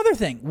 that's another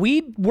thing.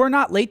 We were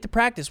not late to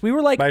practice. We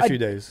were like by a few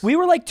days. We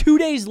were like 2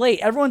 days late.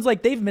 Everyone's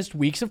like, they've missed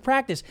weeks of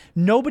practice.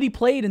 Nobody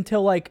played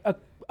until like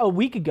a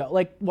week ago.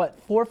 Like what,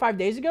 4 or 5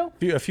 days ago?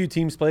 A few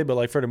teams played, but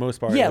like for the most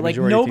part, yeah, the like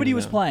majority of nobody teams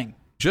was now. playing.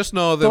 Just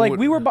know that So like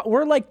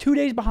we're like 2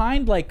 days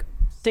behind, like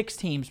 6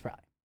 teams probably.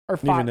 Or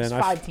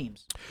five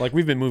teams. Like,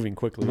 we've been moving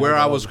quickly. Where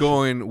I was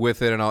going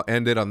with it, and I'll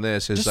end it on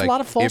this, is just like, a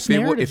lot of false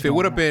if it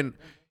would have been,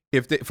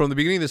 from the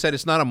beginning they said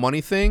it's not a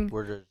money thing,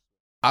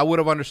 I would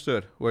have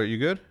understood. Where, you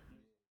good? All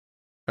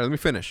right, let me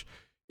finish.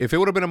 If it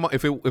would have been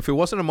if it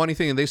wasn't a money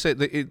thing, and they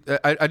said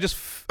I just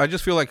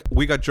feel like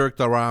we got jerked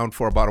around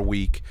for about a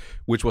week,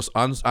 which was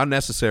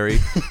unnecessary.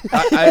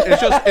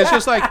 It's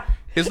just like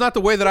It's not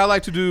the way that I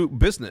like to do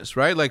business,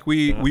 right? Like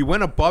we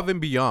went above and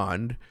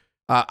beyond.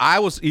 I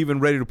was even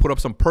ready to put up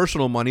some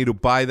personal money to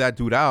buy that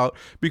dude out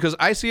because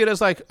I see it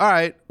as like, all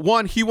right,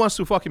 one, he wants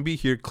to fucking be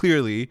here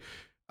clearly,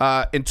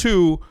 and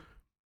two,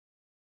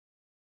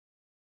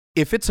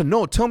 if it's a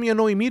no, tell me a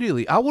no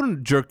immediately. I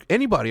wouldn't jerk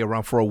anybody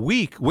around for a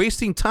week,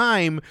 wasting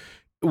time,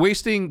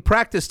 wasting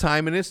practice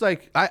time, and it's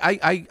like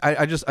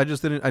I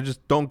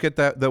just don't get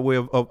that way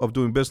of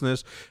doing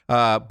business.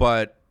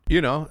 But you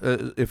know,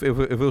 if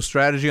it was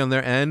strategy on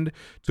their end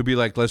to be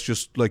like, let's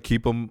just like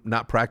keep them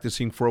not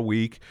practicing for a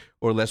week,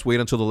 or let's wait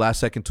until the last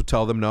second to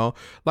tell them no.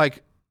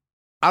 Like,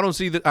 I don't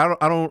see that.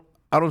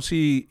 I don't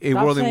see a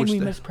Stop world in saying which we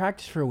missed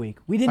practice for a week.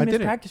 We didn't miss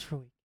practice for a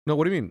week. No,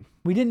 what do you mean?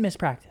 We didn't miss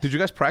practice. Did you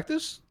guys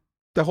practice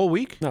the whole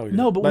week?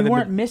 No, but we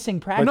weren't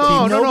missing practice.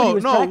 No.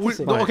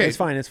 Practicing. Okay, It's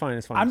fine.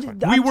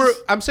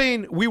 I'm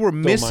saying we were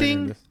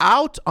missing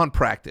out on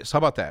practice. How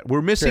about that?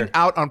 We're missing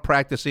out on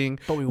practicing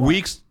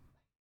weeks.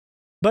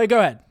 But go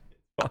ahead.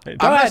 I'm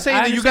not saying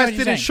that you guys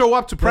didn't show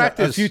up to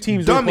practice. A few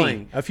teams dummy. were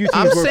playing. A few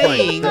teams were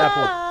playing.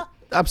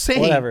 I'm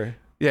saying Whatever.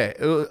 Yeah.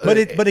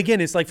 But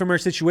again, it's like from our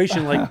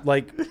situation,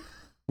 like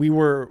we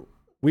were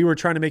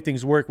trying to make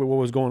things work with what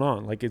was going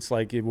on. Like it's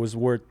like it was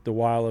worth the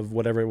while of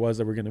whatever it was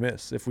that we're gonna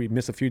miss. If we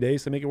miss a few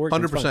days to make it work,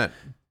 100%.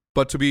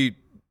 But to be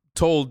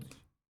told,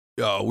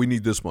 we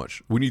need this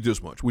much, we need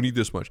this much, we need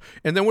this much,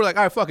 and then we're like,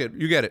 all right, fuck it,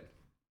 you get it,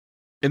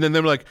 and then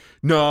they're like,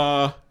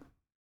 nah.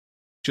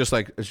 Just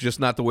like it's just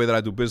not the way that I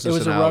do business. It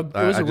was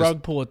a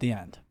rug pull at the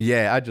end.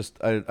 Yeah,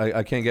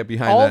 I can't get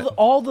behind that.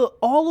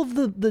 All of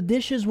the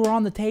dishes were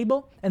on the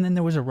table, and then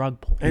there was a rug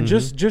pull. And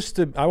just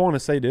to, I want to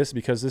say this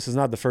because this is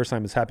not the first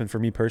time it's happened for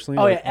me personally.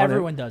 Oh yeah,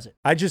 everyone does it.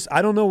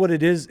 I don't know what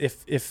it is.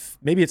 If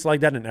maybe it's like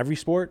that in every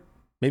sport.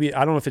 Maybe I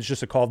don't know if it's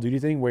just a Call of Duty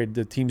thing where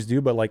the teams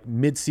do, but like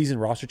mid-season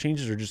roster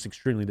changes are just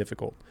extremely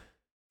difficult.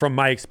 From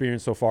my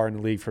experience so far in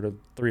the league for the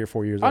 3 or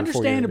 4 years.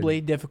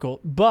 Understandably difficult,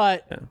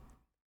 but. Yeah.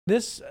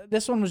 This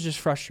one was just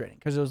frustrating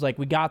because it was like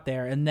we got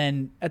there and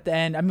then at the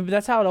end, I mean, but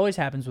that's how it always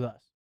happens with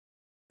us.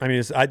 I mean,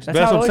 that's what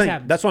I'm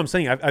saying. That's what I'm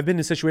saying. I've been in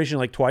a situation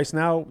like twice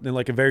now in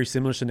like a very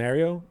similar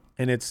scenario,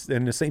 and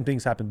the same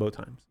things happen both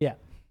times. Yeah,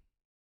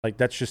 like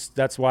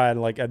that's why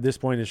like at this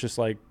point it's just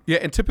like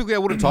and typically I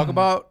wouldn't talk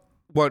about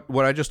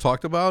what I just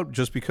talked about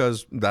just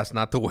because that's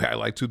not the way I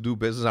like to do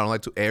business. I don't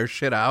like to air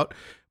shit out.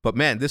 But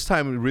man, this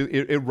time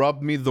it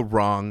rubbed me the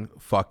wrong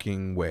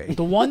fucking way.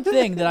 The one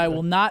thing that I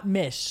will not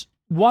miss.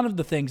 One of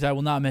the things I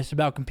will not miss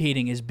about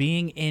competing is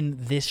being in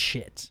this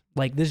shit.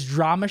 Like this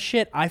drama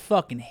shit, I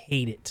fucking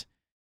hate it.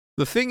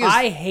 The thing is,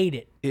 I hate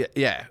it.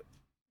 Yeah.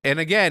 And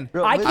again,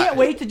 I can't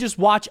wait to just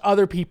watch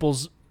other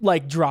people's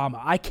like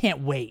drama. I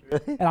can't wait.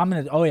 And I'm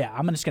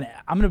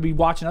gonna be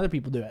watching other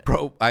people do it.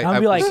 Bro, I'm gonna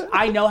be like,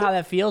 I know how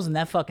that feels and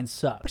that fucking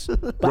sucks.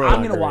 But bro,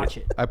 I'm gonna watch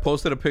it. I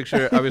posted a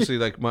picture, obviously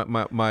like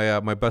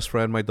my best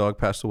friend, my dog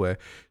passed away,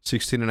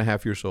 16 and a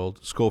half years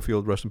old.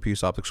 Schofield, rest in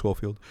peace, OpTic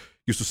Schofield.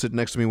 Used to sit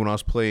next to me when I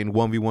was playing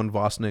 1v1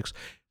 Vosniks.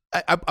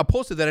 I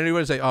posted that and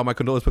everybody's like, oh, my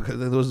condolences, because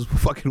there was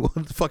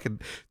fucking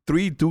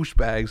 3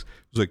 douchebags.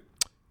 It was like,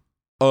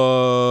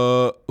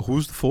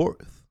 who's the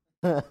fourth?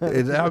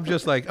 And I'm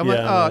just like, I'm in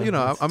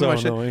my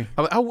shit.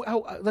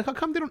 How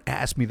come they don't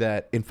ask me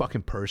that in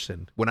fucking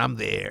person when I'm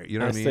there? You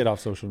know what I mean? Stayed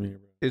off social media,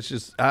 bro. It's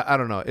just, I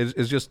don't know.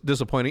 It's just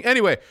disappointing.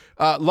 Anyway,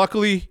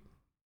 luckily,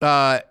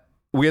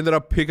 we ended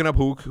up picking up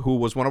Huke, who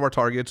was one of our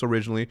targets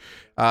originally,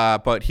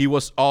 but he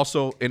was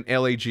also in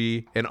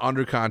LAG and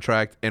under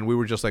contract, and we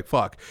were just like,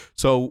 fuck.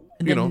 So,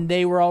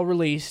 they were all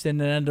released,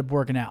 and it ended up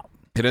working out.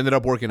 It ended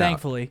up working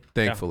out.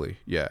 Thankfully.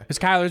 Yeah. Because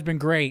Kyler's been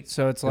great,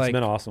 so it's been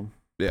awesome.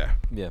 Yeah.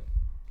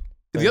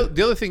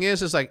 The other thing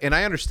is like, and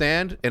I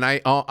understand, and I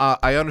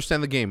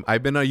understand the game.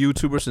 I've been a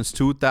YouTuber since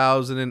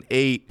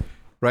 2008,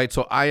 right?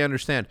 So I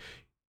understand.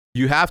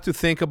 You have to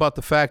think about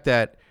the fact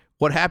that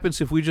what happens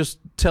if we just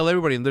tell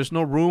everybody, and there's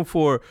no room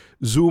for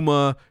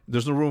Zuma,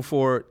 there's no room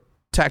for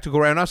Tactical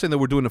Right? I'm not saying that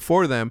we're doing it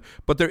for them,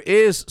 but there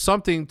is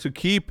something to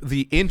keep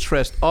the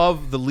interest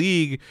of the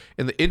league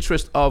and the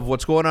interest of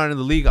what's going on in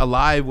the league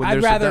alive when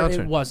there's a downturn. I'd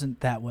rather it wasn't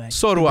that way.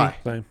 So do I.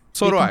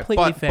 So do I.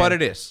 But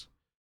it is.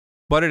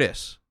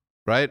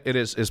 Right? It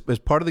is. It's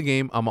part of the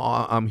game.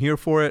 I'm here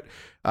for it.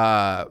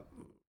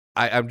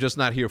 I'm just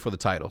not here for the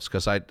titles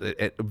because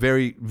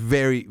very,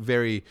 very,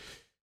 very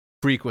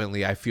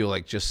frequently I feel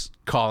like just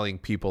calling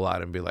people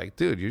out and be like,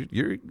 dude,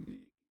 you're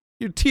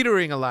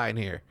teetering a line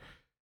here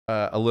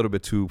a little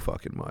bit too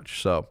fucking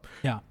much. So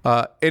yeah.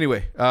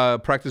 Anyway,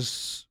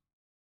 practice.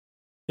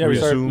 Yeah, we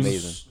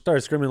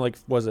started scrimming like,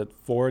 was it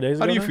 4 days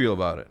ago? How do you feel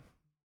about it?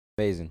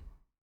 Amazing.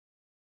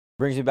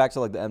 Brings me back to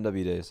like the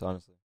MW days,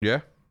 honestly. Yeah.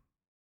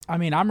 I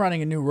mean, I'm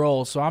running a new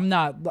role, so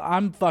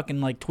I'm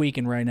fucking like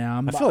tweaking right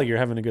now. I feel like you're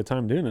having a good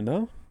time doing it,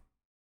 no?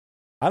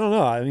 I don't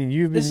know. I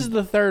mean, This is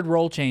the 3rd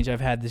role change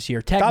I've had this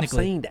year, technically. Stop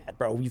saying that,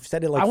 bro. You've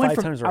said it like 5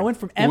 times already. I went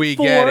from M4. We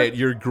get it.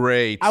 You're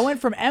great. I went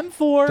from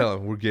M4 Tell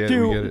him, we get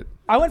it.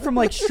 I went from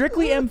like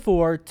strictly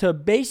M4 to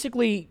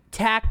basically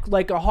tack,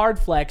 like a hard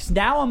flex.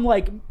 Now I'm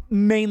like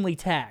mainly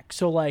tack.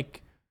 So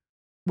like,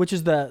 which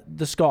is the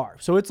SCAR.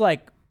 So it's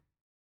like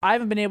I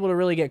haven't been able to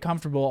really get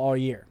comfortable all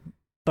year.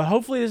 But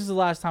hopefully this is the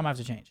last time I have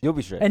to change. You'll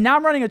be straight. And now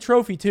I'm running a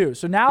trophy too.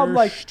 So now I'm You're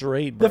like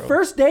straight, bro. the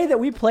first day that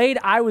we played,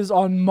 I was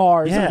on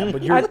Mars. Yeah,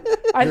 but you're,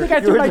 I think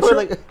I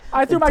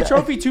threw my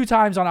trophy 2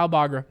 times on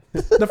Albagra.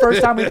 The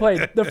first time we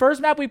played. The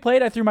first map we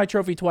played, I threw my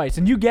trophy twice.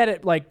 And you get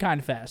it like kind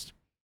of fast.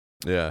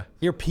 Yeah.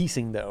 you're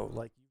piecing though.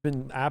 Like you've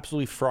been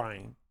absolutely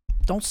frying.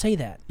 Don't say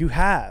that. You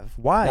have.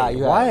 Why? Nah, you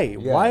Why?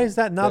 have. Yeah. Why is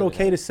that not Definitely.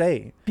 okay to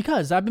say?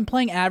 Because I've been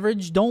playing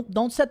average.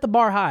 Don't set the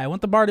bar high. I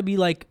want the bar to be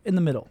like in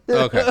the middle.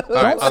 Okay. All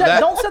right.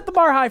 Don't set the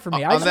bar high for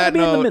me. I just want to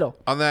be in the middle.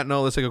 On that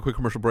note, let's take a quick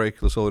commercial break.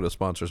 Let's go to the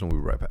sponsors, and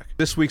we'll be right back.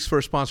 This week's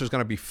first sponsor is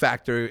going to be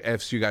Factor.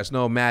 As you guys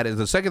know, Matt is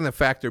the second that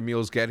Factor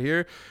meals get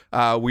here.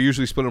 We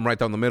usually split them right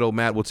down the middle.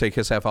 Matt will take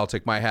his half, I'll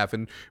take my half,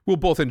 and we'll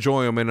both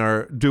enjoy them in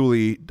our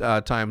dually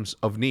times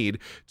of need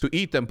to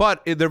eat them.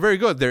 But they're very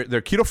good. They're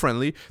keto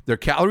friendly. They're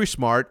calorie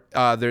smart.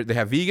 They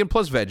have vegan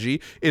plus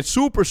veggie. It's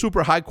super,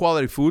 super high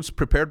quality foods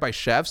prepared by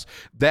chefs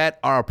that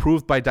are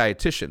approved by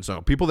dietitians. So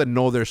people that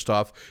know their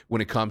stuff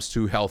when it comes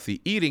to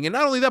healthy eating. And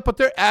not only that, but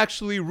they're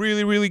actually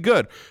really, really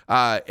good.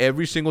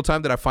 Every single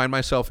time that I find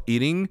myself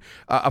eating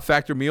a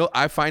Factor meal,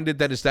 I find it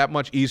that it's that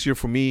much easier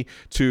for me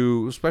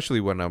to, especially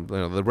when I'm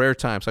the rare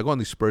times I go on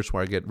these spurts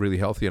where I get really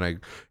healthy and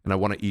I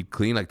want to eat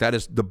clean. Like that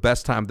is the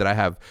best time that I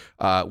have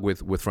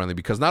with Friendly,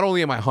 because not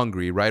only am I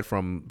hungry right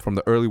from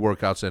the early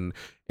workouts and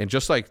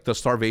just like the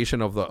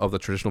starvation of the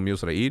traditional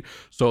meals that I eat,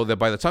 so that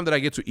by the time that I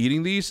get to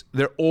eating these,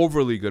 they're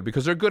overly good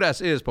because they're good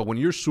as is. But when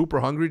you're super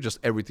hungry, just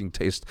everything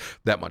tastes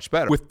that much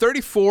better. With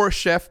 34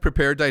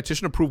 chef-prepared,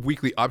 dietitian-approved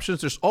weekly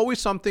options, there's always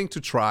something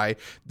to try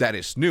that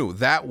is new.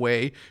 That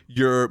way,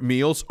 your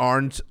meals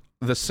aren't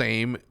the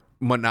same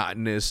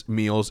monotonous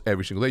meals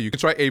every single day. You can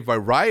try a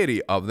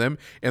variety of them,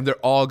 and they're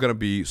all going to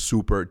be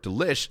super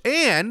delish.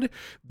 And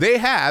they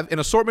have an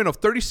assortment of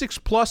 36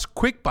 plus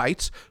quick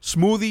bites,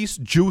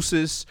 smoothies,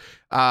 juices,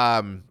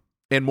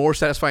 and more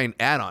satisfying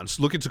add-ons.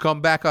 Looking to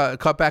cut back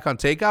on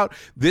takeout?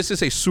 This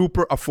is a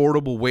super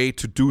affordable way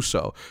to do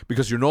so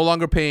because you're no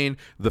longer paying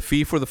the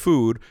fee for the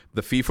food,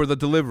 the fee for the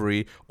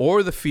delivery,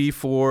 or the fee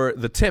for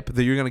the tip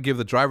that you're going to give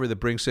the driver that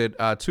brings it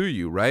to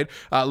you, right?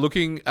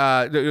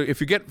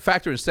 If you get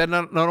Factor instead,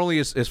 not only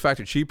is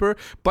Factor cheaper,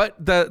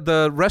 but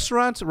the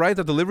restaurant, right,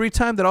 the delivery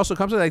time that also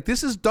comes with, like,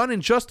 this is done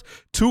in just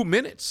 2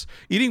 minutes.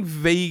 Eating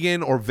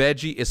vegan or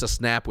veggie is a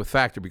snap with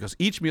Factor because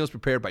each meal is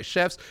prepared by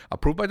chefs,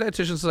 approved by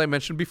dietitians, as I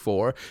mentioned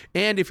before.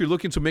 And if you're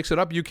looking to mix it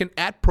up, you can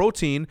add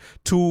protein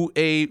to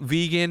a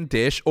vegan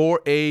dish or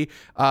a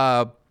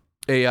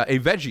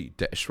veggie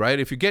dish, right?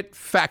 If you get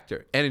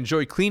Factor and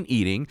enjoy clean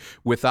eating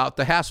without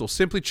the hassle,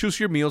 simply choose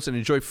your meals and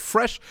enjoy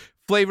fresh,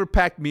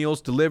 flavor-packed meals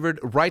delivered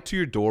right to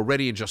your door,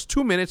 ready in just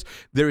 2 minutes.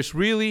 There is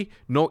really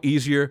no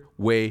easier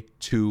way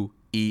to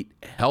eat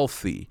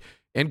healthy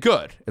and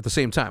good at the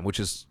same time, which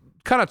is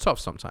kind of tough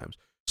sometimes.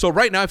 So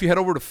right now, if you head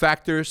over to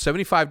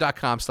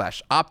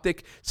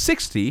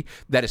factor75.com/optic60,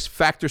 that is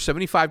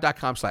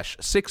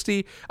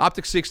factor75.com/60,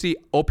 optic60,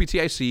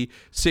 OpTic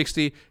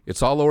 60.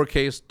 It's all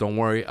lowercase. Don't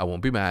worry, I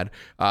won't be mad.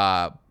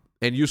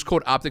 And use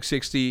code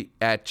OpTic60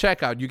 at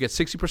checkout. You get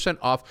 60%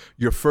 off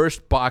your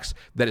first box.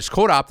 That is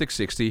code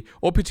OpTic60,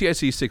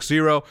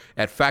 OpTic60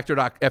 at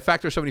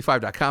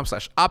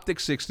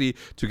factor75.com/optic60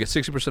 to get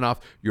 60%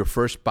 off your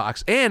first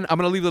box. And I'm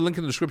going to leave the link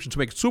in the description to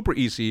make it super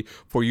easy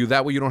for you.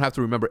 That way you don't have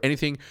to remember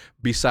anything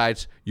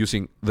besides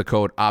using the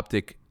code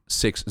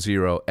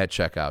OpTic60 at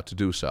checkout to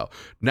do so.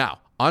 Now,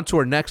 on to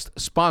our next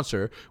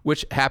sponsor,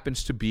 which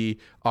happens to be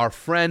our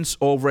friends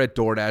over at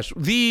DoorDash,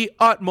 the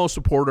utmost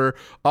supporter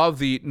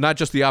of not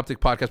just the OpTic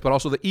podcast, but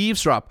also the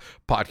Eavesdrop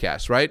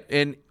podcast, right?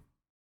 And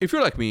if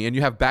you're like me and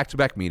you have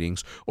back-to-back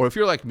meetings, or if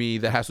you're like me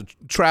that has to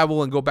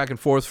travel and go back and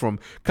forth from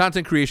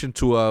content creation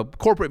to a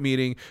corporate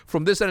meeting,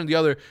 from this end and the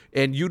other,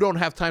 and you don't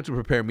have time to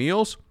prepare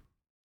meals,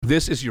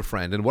 this is your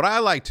friend. And what I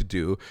like to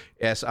do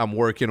as I'm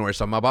working or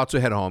as I'm about to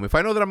head home, if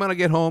I know that I'm going to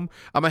get home,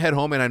 I'm going to head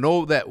home. And I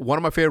know that one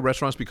of my favorite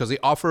restaurants, because they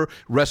offer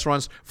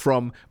restaurants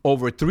from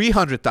over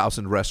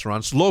 300,000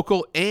 restaurants,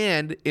 local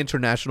and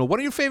international. One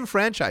of your favorite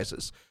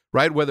franchises,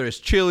 right? Whether it's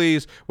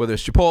Chili's, whether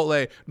it's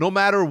Chipotle, no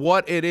matter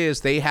what it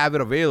is, they have it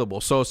available.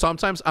 So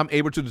sometimes I'm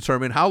able to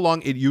determine how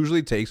long it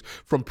usually takes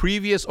from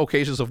previous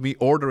occasions of me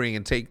ordering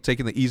and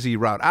taking the easy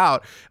route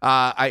out.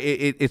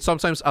 It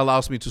sometimes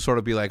allows me to sort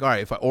of be like, all right,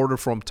 if I order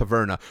from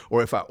Taverna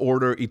or if I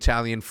order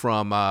Italian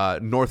from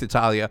North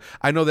Italia,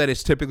 I know that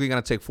it's typically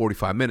going to take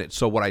 45 minutes.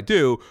 So what I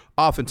do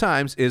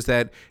oftentimes is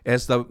that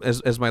as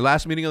my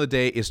last meeting of the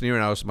day is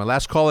nearing, my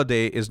last call of the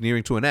day is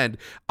nearing to an end,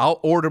 I'll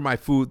order my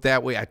food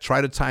that way. I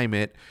try to time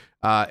it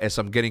as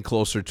I'm getting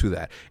closer to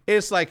that.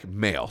 It's like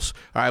males.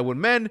 All right,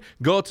 when men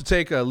go to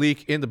take a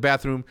leak in the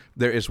bathroom,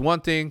 there is one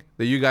thing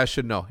that you guys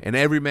should know, and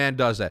every man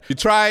does that. You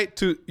try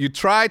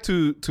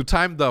to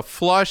time the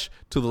flush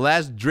to the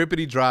last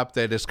drippity drop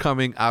that is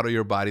coming out of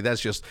your body.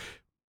 That's just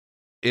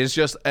is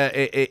just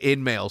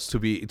in mails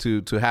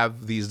to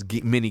have these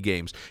mini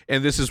games,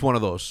 and this is one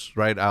of those,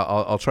 right?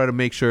 I'll try to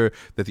make sure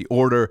that the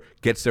order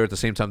gets there at the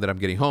same time that I'm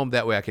getting home.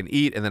 That way I can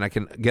eat, and then I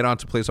can get on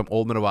to play some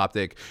Old Men of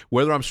OpTic.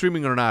 Whether I'm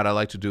streaming or not, I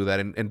like to do that,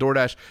 and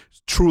DoorDash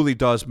truly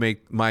does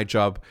make my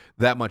job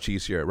that much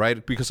easier,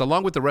 right? Because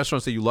along with the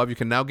restaurants that you love, you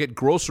can now get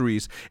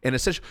groceries, and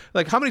essentially,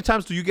 like, how many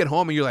times do you get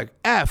home and you're like,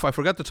 F, I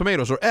forgot the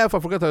tomatoes, or F, I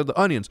forgot the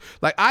onions?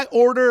 Like, I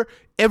order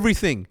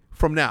everything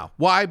from now.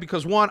 Why?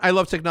 Because one, I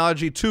love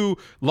technology. Two,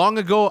 long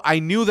ago, I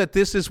knew that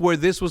this is where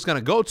this was going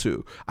to go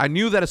to. I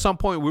knew that at some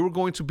point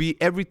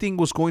everything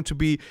was going to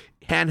be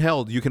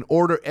handheld. You can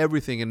order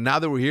everything. And now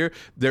that we're here,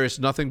 there is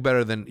nothing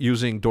better than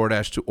using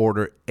DoorDash to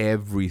order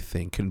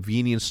everything.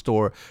 Convenience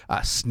store,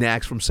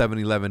 snacks from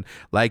 7-Eleven,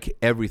 like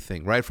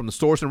everything, right? From the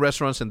stores and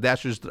restaurants and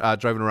Dashers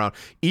driving around.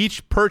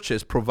 Each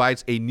purchase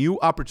provides a new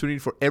opportunity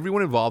for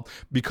everyone involved,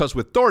 because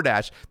with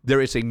DoorDash, there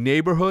is a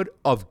neighborhood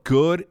of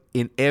good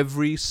in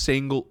every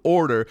single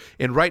order.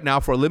 And right now,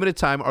 for a limited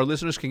time, our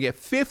listeners can get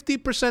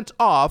 50%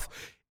 off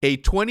a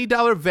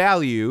 $20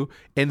 value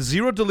and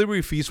 0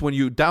 delivery fees when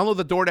you download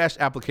the DoorDash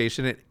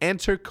application and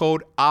enter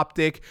code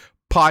OpTic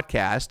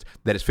podcast.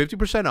 That is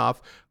 50%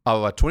 off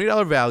of a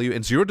 $20 value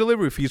and 0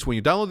 delivery fees when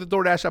you download the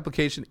DoorDash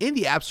application in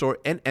the App Store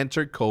and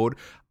enter code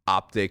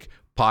OpTic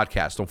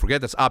podcast. Don't forget,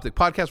 that's OpTic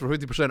podcast for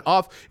 50%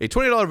 off, a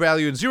 $20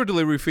 value and 0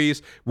 delivery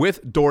fees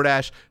with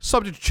DoorDash.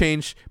 Subject to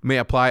change, may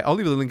apply. I'll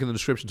leave the link in the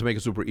description to make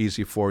it super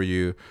easy for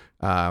you.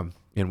 And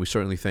we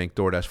certainly thank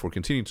DoorDash for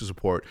continuing to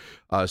support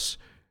us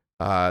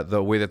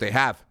the way that they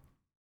have.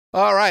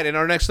 All right, and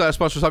our next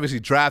sponsor is obviously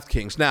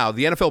DraftKings. Now,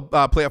 the NFL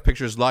playoff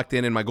picture is locked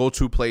in, and my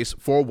go-to place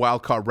for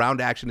wildcard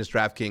round action is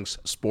DraftKings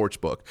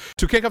Sportsbook.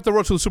 To kick off the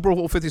road to the Super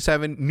Bowl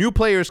 57, new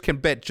players can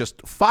bet just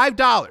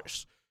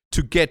 $5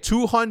 to get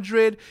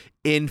 200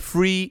 in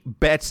free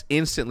bets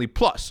instantly.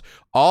 Plus,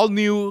 all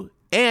new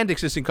and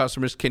existing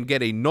customers can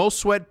get a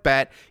no-sweat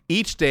bet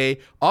each day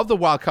of the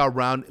wildcard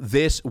round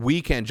this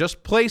weekend.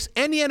 Just place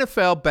any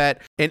NFL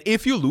bet, and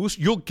if you lose,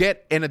 you'll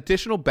get an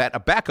additional bet, a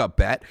backup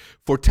bet,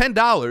 for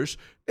 $10.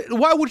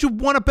 Why would you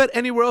want to bet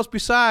anywhere else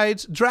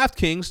besides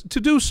DraftKings to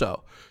do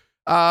so?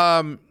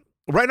 Right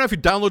now, if you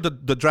download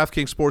the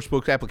DraftKings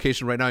Sportsbook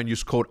application right now and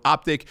use code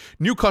OpTic,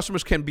 new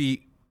customers can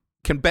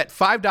bet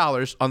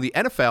 $5 on the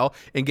NFL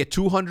and get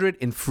 200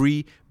 in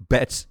free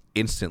bets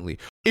instantly.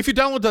 If you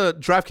download the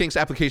DraftKings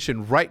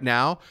application right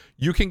now,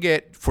 you can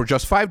get, for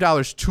just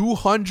 $5,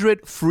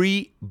 200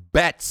 free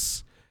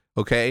bets.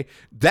 Okay?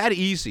 That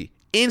easy.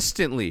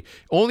 Instantly.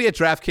 Only at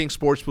DraftKings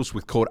Sportsbook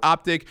with code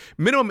OpTic.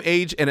 Minimum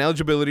age and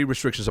eligibility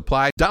restrictions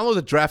apply. Download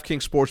the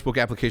DraftKings Sportsbook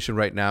application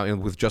right now,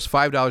 and with just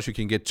 $5, you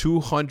can get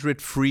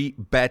 200 free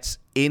bets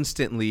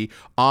instantly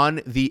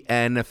on the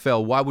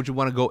NFL. Why would you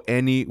want to go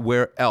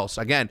anywhere else?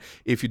 Again,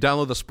 if you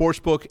download the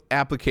Sportsbook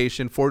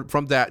application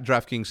from that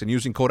DraftKings and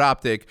using code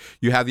OpTic,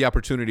 you have the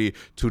opportunity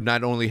to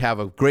not only have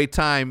a great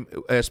time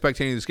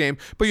spectating this game,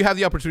 but you have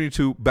the opportunity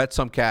to bet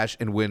some cash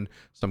and win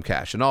some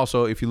cash. And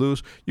also, if you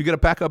lose, you get a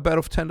backup bet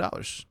of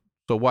 $10.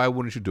 So why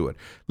wouldn't you do it?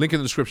 Link in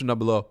the description down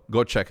below.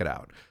 Go check it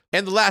out.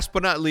 And the last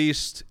but not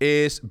least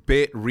is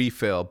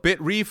BitRefill.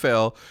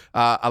 BitRefill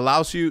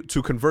allows you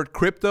to convert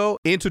crypto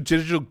into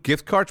digital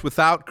gift cards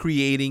without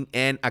creating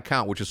an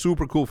account, which is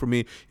super cool for me.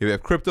 If you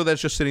have crypto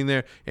that's just sitting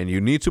there and you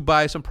need to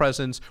buy some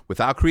presents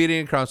without creating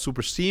an account,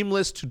 super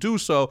seamless to do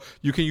so.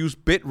 You can use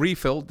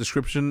BitRefill.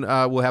 Description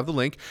will have the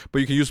link, but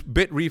you can use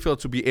BitRefill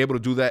to be able to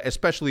do that,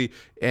 especially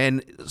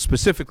and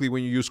specifically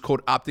when you use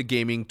code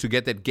OpTicGaming to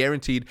get that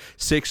guaranteed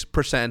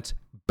 6%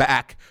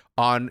 back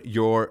on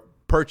your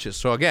purchase.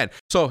 So again,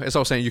 as I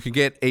was saying, you can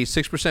get a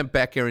 6%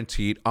 back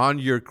guaranteed on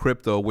your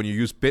crypto when you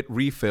use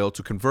BitRefill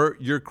to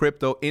convert your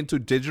crypto into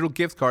digital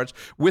gift cards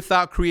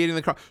without creating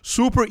the account.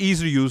 Super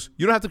easy to use.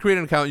 You don't have to create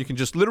an account. You can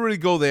just literally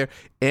go there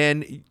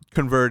and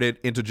convert it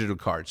into digital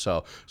cards.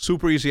 So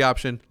super easy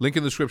option. Link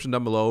in the description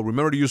down below.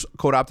 Remember to use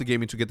code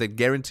OpTicGaming to get that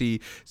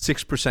guaranteed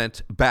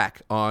 6%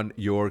 back on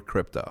your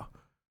crypto.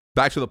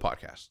 Back to the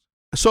podcast.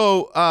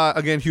 So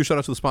again, huge shout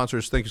out to the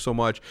sponsors. Thank you so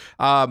much.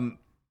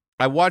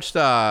 I watched,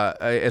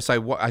 I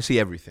see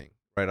everything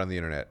right on the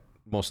internet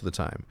most of the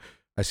time.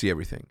 I see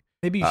everything.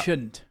 Maybe you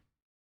shouldn't.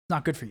 It's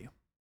not good for you.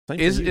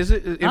 Is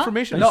it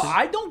information? No,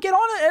 I don't get on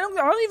it.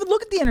 I don't even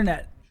look at the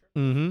internet.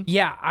 Mm-hmm.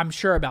 Yeah, I'm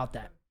sure about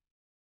that.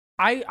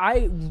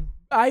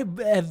 I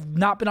have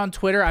not been on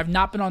Twitter. I've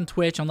not been on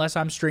Twitch unless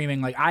I'm streaming.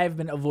 Like, I have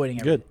been avoiding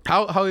it. Good.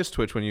 How is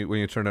Twitch when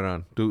you turn it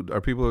on? Are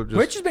people just...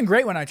 Twitch has been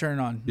great when I turn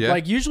it on. Yeah.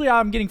 Like, usually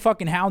I'm getting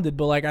fucking hounded,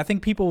 but like I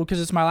think people, because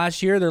it's my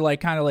last year, they're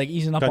like kind of like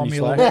easing up on me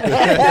a little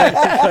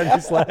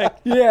bit.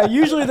 Yeah,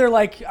 usually they're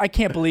like, I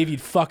can't believe you'd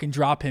fucking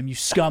drop him, you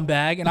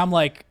scumbag. And I'm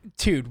like,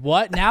 dude,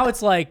 what? Now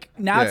it's like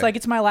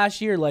it's my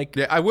last year. Like,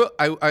 yeah, I will.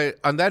 I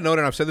on that note,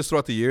 and I've said this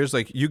throughout the years,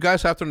 like, you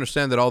guys have to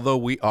understand that although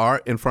we are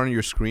in front of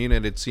your screen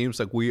and it seems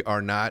like we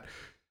are not,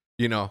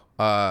 you know,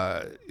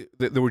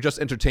 they were just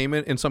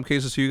entertainment in some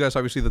cases to you guys.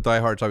 Obviously, the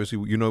diehards,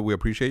 obviously, you know, we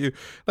appreciate you.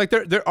 Like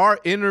there are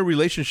inner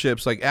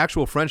relationships, like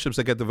actual friendships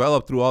that get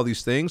developed through all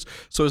these things.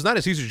 So it's not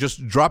as easy as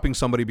just dropping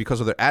somebody because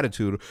of their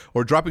attitude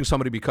or dropping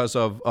somebody because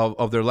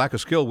of their lack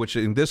of skill, which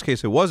in this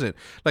case it wasn't.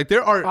 Like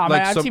there are.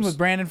 I've teamed with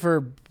Brandon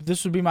for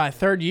this would be my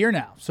 3rd year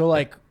now. So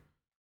like,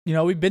 you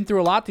know, we've been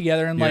through a lot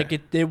together, and like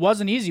it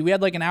wasn't easy. We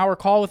had like an hour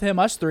call with him,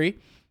 us 3,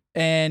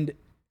 and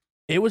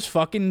it was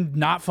fucking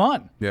not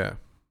fun. Yeah.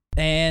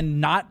 And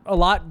not a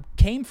lot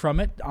came from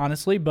it,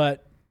 honestly.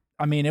 But,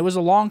 I mean, it was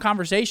a long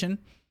conversation.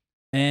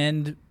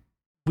 And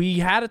we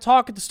had a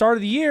talk at the start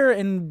of the year,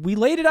 and we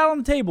laid it out on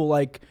the table.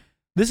 Like,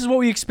 this is what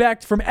we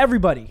expect from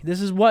everybody.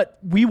 This is what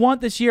we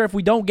want this year. If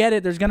we don't get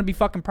it, there's going to be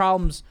fucking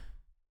problems.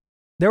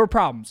 There were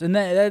problems. And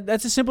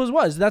that's as simple as it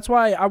was. That's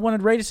why I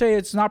wanted Ray to say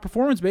it's not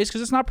performance-based,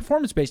 because it's not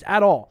performance-based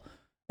at all.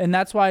 And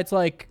that's why it's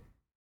like,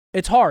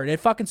 it's hard.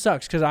 It fucking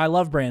sucks, because I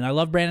love Brandon. I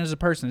love Brandon as a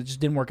person. It just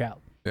didn't work out.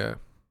 Yeah.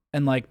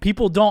 And, like,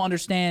 people don't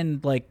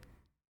understand, like,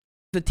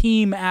 the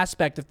team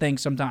aspect of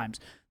things sometimes.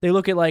 They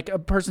look at, like, a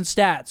person's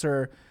stats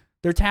or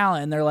their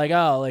talent, and they're like,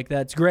 oh, like,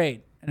 that's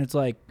great. And it's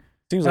like,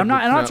 I'm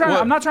not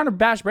trying to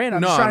bash Brandon.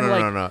 I'm just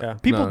trying to,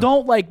 like, people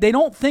don't, like, they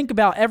don't think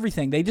about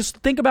everything. They just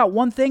think about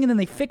one thing, and then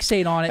they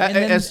fixate on it.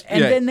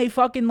 And then they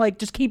fucking, like,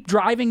 just keep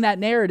driving that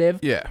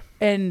narrative. Yeah.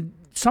 And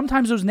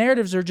sometimes those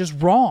narratives are just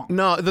wrong.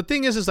 No, the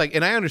thing is like,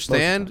 and I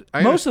understand.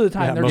 Most of the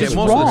time, they're just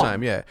most wrong. of the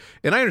time, yeah.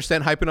 And I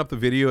understand hyping up the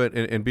video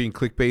and being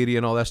clickbaity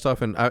and all that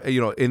stuff. And you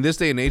know, in this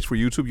day and age for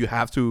YouTube, you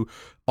have to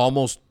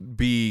almost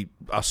be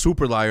a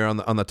super liar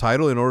on the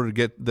title in order to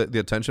get the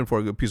attention for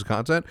a good piece of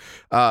content.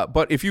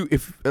 But if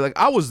like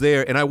I was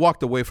there and I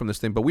walked away from this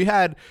thing, but we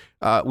had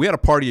a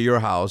party at your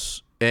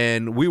house.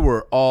 And we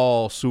were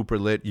all super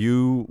lit.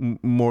 You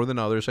more than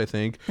others, I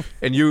think.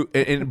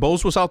 And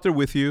Bose was out there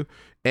with you,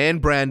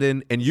 and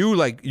Brandon, and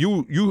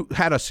you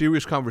had a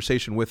serious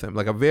conversation with him,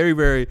 like a very,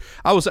 very.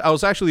 I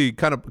was actually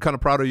kind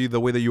of proud of you, the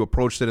way that you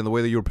approached it and the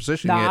way that you were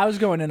positioning it. I was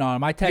going in on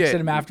him. I texted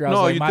him after. I was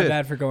like, my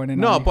bad for going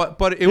in. on you.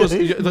 But it was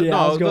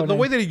the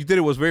way that you did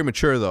it was very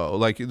mature though.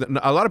 Like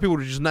a lot of people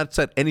would just not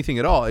said anything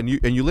at all, and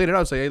you laid it out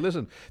and say, hey,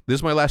 listen, this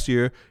is my last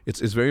year.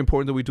 It's very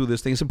important that we do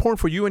this thing. It's important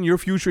for you and your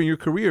future and your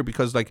career,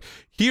 because like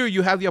here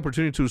you have the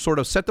opportunity to sort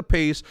of set the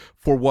pace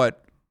for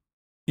what,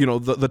 you know,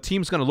 the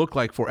team's going to look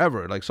like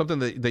forever, like something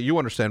that you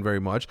understand very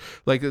much.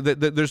 Like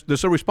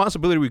there's a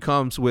responsibility that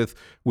comes with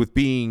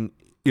being,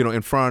 you know,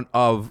 in front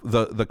of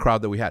the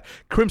crowd that we had.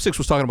 Crim6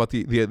 was talking about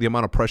the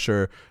amount of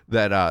pressure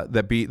that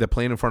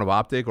playing in front of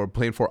OpTic or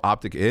playing for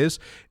OpTic is.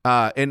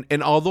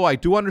 And although I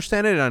do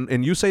understand it,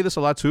 and you say this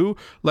a lot too,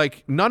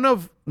 like none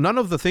of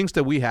the things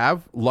that we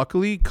have,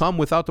 luckily, come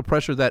without the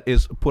pressure that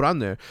is put on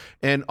there.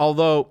 And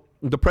although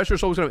the pressure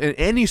is always going to, in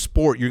any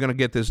sport, you're going to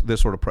get this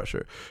sort of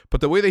pressure.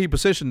 But the way that he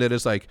positioned it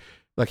is like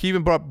he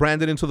even brought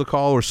Brandon into the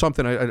call or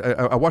something.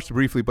 I watched it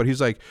briefly, but he's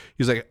like,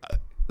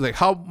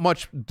 how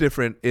much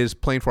different is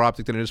playing for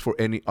OpTic than it is for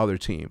any other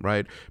team,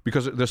 right?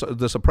 Because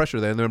there's a pressure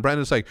there. And then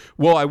Brandon's like,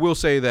 well, I will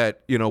say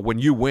that, you know, when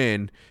you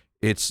win,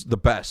 it's the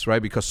best,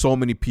 right? Because so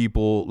many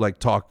people like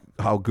talk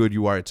how good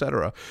you are,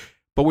 etc.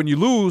 But when you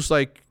lose,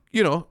 like,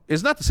 you know,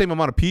 it's not the same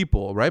amount of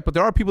people, right? But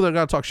there are people that are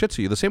going to talk shit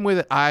to you. The same way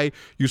that I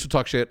used to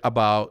talk shit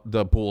about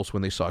the Bulls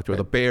when they sucked, or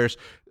the Bears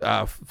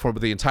for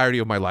the entirety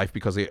of my life,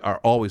 because they are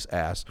always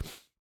ass.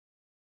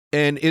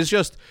 And it's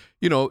just,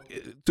 you know,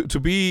 to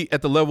be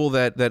at the level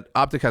that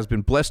OpTic has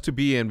been blessed to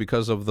be in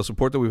because of the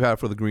support that we've had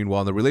for the Green Wall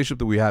and the relationship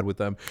that we had with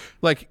them,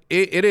 like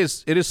it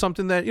is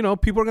something that, you know,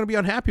 people are going to be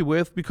unhappy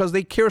with because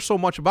they care so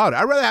much about it.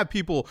 I'd rather have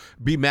people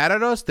be mad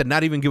at us than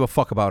not even give a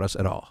fuck about us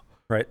at all.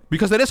 Right.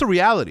 Because that is a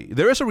reality.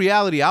 There is a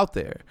reality out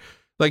there.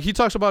 Like he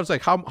talks about, it's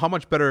like how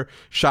much better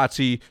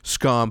Shotzi,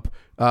 Scump,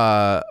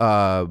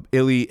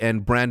 Illy,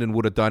 and Brandon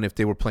would have done if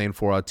they were playing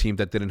for a team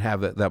that didn't have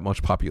that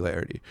much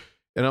popularity.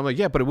 And I'm like,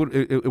 yeah, but it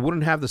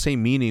wouldn't have the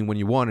same meaning when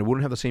you won. It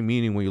wouldn't have the same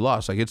meaning when you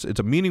lost. Like it's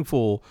a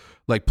meaningful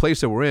like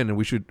place that we're in, and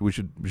we should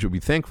be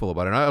thankful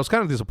about it. And I was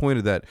kind of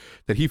disappointed that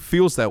he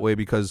feels that way,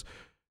 because,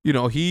 you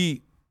know,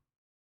 it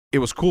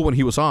was cool when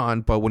he was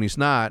on, but when he's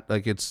not,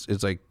 like it's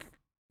like,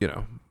 you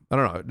know, I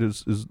don't know.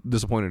 It's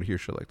disappointed to hear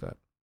shit like that.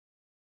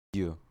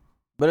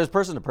 But it's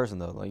person to person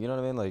though. Like, you know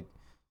what I mean? Like,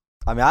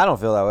 I mean, I don't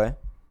feel that way.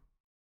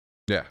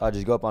 Yeah. I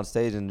just go up on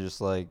stage and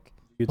just like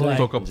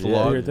soak up the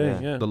love,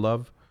 the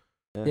love.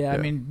 Yeah, I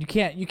mean, you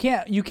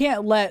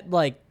can't let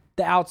like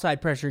the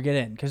outside pressure get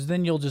in, because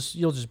then you'll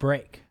just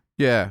break.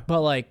 Yeah.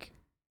 But like,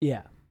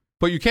 yeah.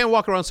 But you can't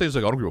walk around saying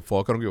like, I don't give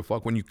a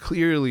fuck when you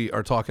clearly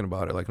are talking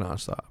about it like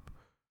nonstop.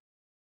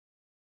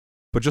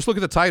 But just look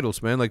at the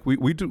titles, man. Like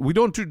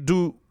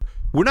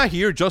we're not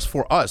here just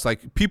for us.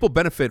 Like people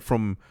benefit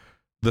from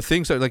the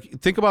things that, like,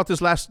 think about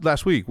this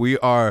last week. We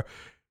are,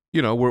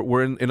 you know,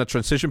 we're in a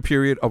transition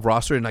period of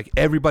roster, and like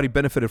everybody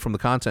benefited from the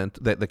content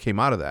that came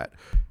out of that.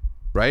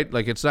 Right?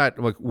 Like it's not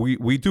like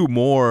we do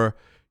more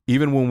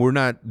even when we're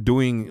not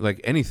doing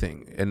like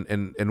anything,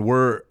 and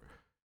we're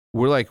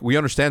like, we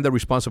understand that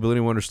responsibility,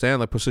 we understand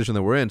like position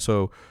that we're in.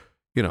 So,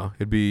 you know,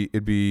 it'd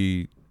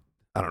be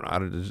I don't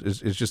know.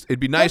 It's just it'd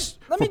be nice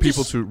for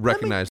people to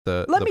recognize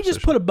the. Let me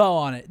just put a bow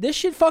on it. This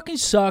shit fucking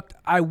sucked.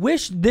 I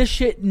wish this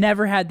shit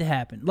never had to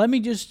happen. Let me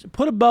just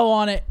put a bow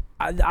on it.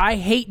 I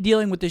hate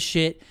dealing with this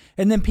shit.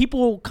 And then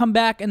people come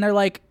back and they're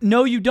like,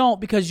 no, you don't,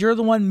 because you're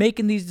the one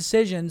making these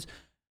decisions.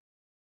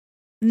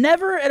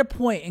 Never at a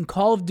point in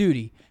Call of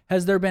Duty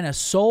has there been a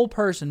sole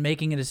person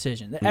making a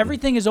decision.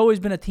 Everything has always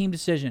been a team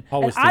decision.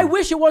 And I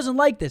wish it wasn't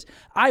like this.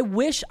 I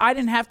wish I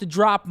didn't have to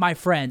drop my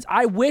friends.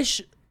 I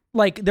wish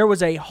like there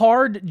was a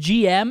hard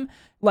GM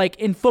like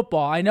in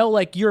football. I know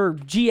like your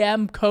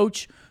GM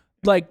coach,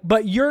 like,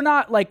 but you're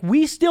not like,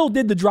 we still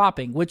did the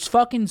dropping, which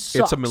fucking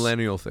sucks. It's a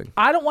millennial thing.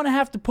 I don't want to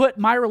have to put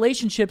my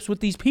relationships with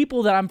these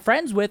people that I'm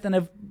friends with and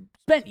have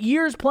spent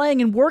years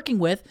playing and working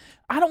with.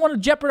 I don't want to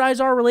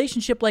jeopardize our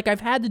relationship like I've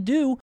had to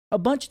do a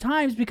bunch of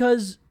times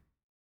because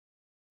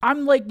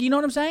I'm like, you know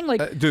what I'm saying?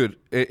 Like, dude,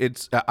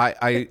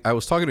 I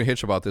was talking to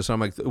Hitch about this. And I'm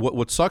like,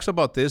 what sucks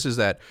about this is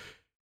that,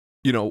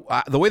 you know,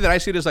 the way that I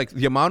see it is like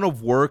the amount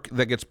of work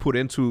that gets put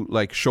into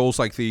like shows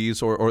like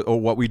these or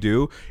what we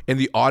do, and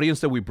the audience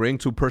that we bring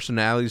to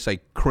personalities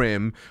like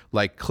Krim,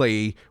 like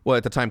Clay, well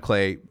at the time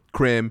Clay,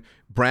 Krim,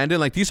 Brandon,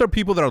 like these are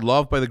people that are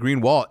loved by the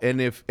Green Wall,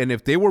 and if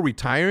they were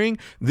retiring,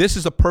 this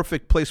is a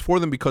perfect place for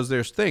them because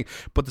there's thing.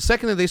 But the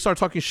second that they start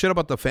talking shit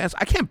about the fans,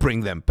 I can't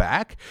bring them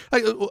back.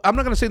 Like I'm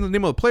not gonna say the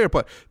name of the player,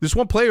 but this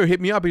one player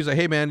hit me up. He's like,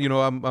 hey man, you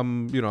know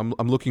I'm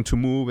looking to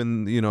move,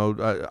 and you know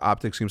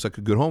OpTic seems like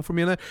a good home for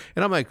me, and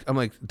I'm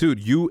like, dude,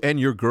 you and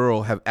your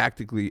girl have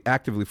actively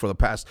for the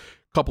past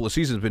couple of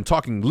seasons been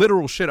talking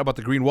literal shit about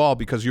the Green Wall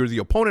because you're the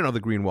opponent of the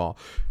Green Wall.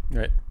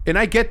 Right. And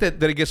I get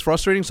that it gets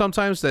frustrating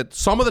sometimes that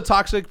some of the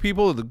toxic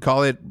people,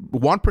 call it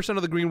 1%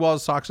 of the Green Wall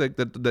is toxic,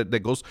 that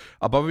goes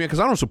above me,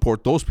 because I don't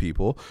support those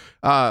people.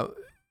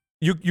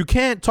 You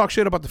can't talk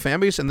shit about the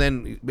fan base and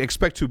then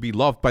expect to be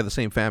loved by the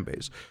same fan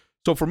base.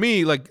 So for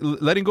me, like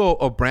letting go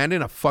of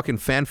Brandon, a fucking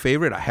fan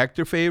favorite, a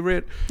Hector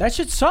favorite, that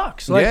shit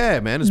sucks. Like, yeah,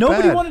 man, it's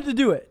nobody bad. wanted to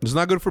do it. It's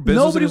not good for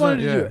business. Nobody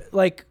wanted to do it.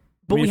 Like,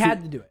 but we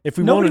had to do it.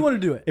 Nobody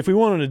wanted to do it. If we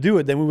wanted to do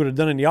it, then we would have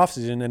done it in the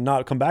offseason and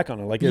not come back on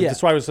it. Like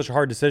that's why it was such a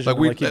hard decision.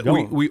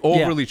 Like we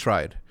overly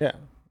tried.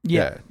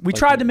 Yeah. We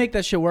tried to make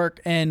that shit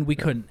work and we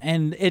couldn't.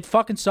 And it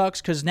fucking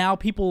sucks because now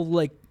people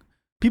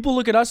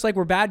look at us like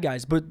we're bad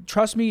guys. But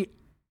trust me,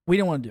 we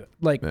didn't want to do it.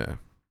 Like,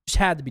 just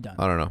had to be done.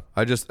 I don't know.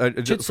 I just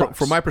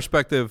from my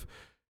perspective,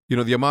 you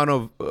know, the amount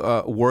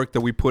of work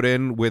that we put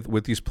in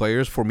with these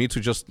players, for me to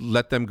just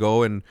let them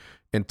go and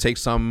take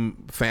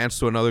some fans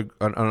to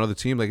another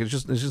team, like it's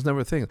just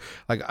never a thing.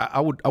 Like I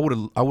would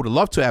have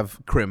loved to have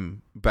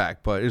Krim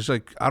back, but it's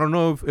like I don't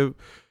know if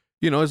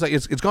you know, it's like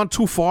it's gone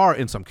too far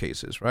in some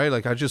cases, right?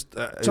 Like I just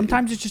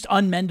sometimes it's just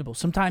unmendable.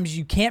 Sometimes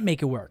you can't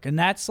make it work, and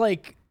that's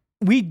like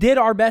we did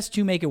our best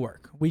to make it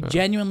work. We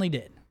genuinely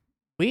did.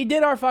 We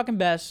did our fucking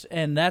best,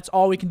 and that's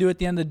all we can do at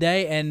the end of the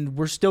day. And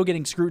we're still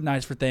getting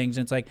scrutinized for things.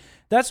 And it's like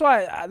that's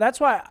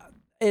why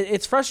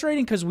it's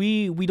frustrating because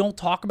we don't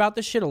talk about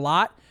this shit a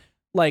lot.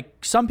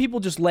 Like some people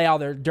just lay all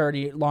their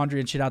dirty laundry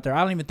and shit out there.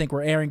 I don't even think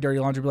we're airing dirty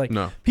laundry, but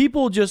like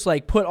people just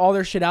like put all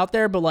their shit out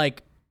there. But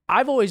like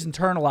I've always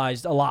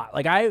internalized a lot.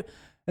 Like and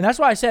that's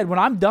why I said when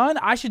I'm done,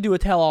 I should do a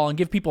tell all and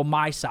give people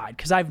my side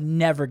because I've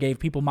never gave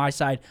people my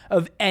side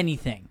of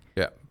anything.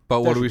 Yeah,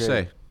 but what do we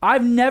say?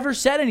 I've never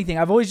said anything.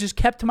 I've always just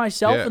kept to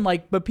myself and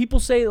like. But people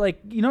say like,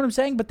 you know what I'm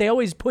saying? But they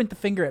always point the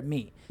finger at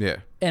me. Yeah,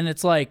 and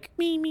it's like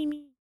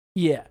me.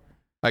 Yeah,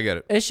 I get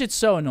it. This shit's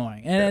so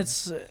annoying, and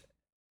it's.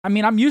 I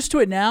mean, I'm used to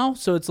it now,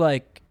 so it's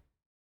like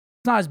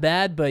it's not as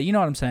bad, but you know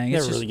what I'm saying. You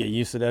never really get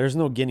used to that. There's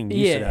no getting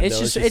used to that.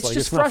 It's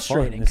just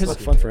frustrating because it's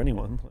not fun for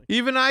anyone.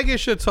 Even I get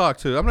shit talked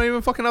to. I'm not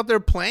even fucking out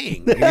there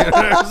playing. You know?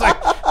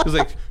 It's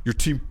like your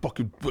team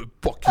fucking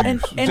fuck you.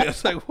 And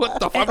it's like what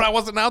the fuck? I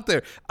wasn't out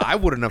there. I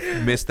wouldn't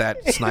have missed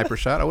that sniper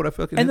shot. I would have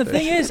fucking. And the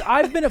thing is,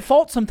 I've been at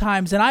fault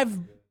sometimes, and I've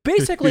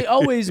basically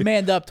always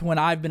manned up to when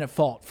I've been at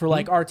fault for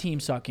like our team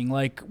sucking.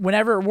 Like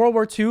whenever World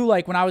War II,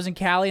 like when I was in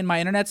Cali and my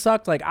internet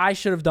sucked, like I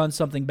should have done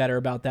something better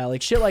about that.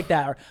 Like shit like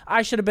that. Or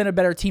I should have been a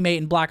better teammate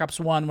in Black Ops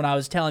 1 when I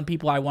was telling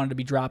people I wanted to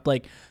be dropped.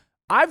 Like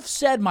I've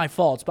said my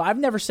faults, but I've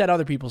never said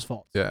other people's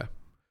faults. Yeah.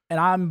 And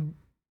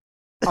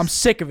I'm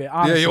sick of it.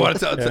 Honestly. Yeah, you want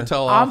to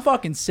tell off. I'm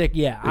fucking sick.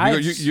 Yeah.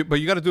 But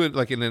you got to do it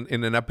like in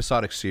an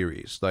episodic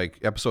series, like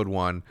episode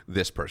 1,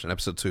 this person,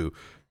 episode 2.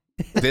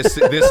 This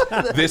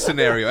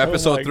scenario,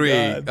 episode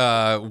 3,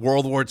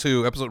 World War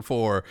II, episode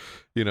 4,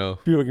 you know.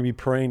 People are gonna be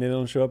praying they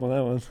don't show up on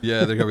that one.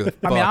 Yeah, they're gonna be like,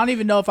 I mean, I don't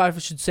even know if I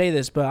should say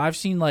this, but I've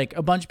seen like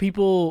a bunch of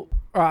people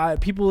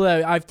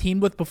that I've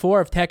teamed with before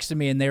have texted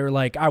me and they were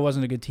like, I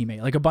wasn't a good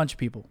teammate. Like a bunch of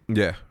people.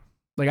 Yeah.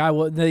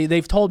 Like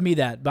they've told me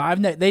that,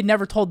 but they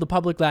never told the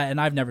public that, and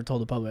I've never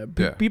told the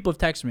public. People have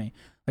texted me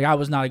like I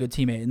was not a good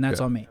teammate, and that's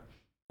on me.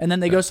 And then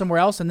they go somewhere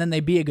else, and then they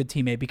be a good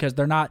teammate because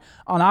they're not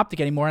on OpTic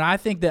anymore. And I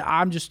think that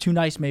I'm just too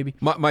nice, maybe.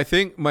 My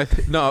thing. I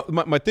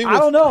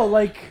don't know.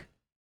 Like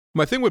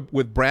my thing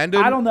with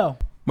Brandon. I don't know.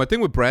 My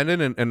thing with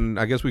Brandon, and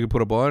I guess we could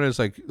put a ball on it, is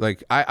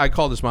like I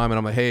called his mom and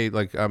I'm like, hey,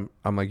 like I'm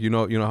like you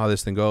know how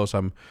this thing goes.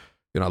 I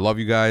love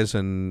you guys,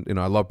 and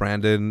I love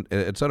Brandon,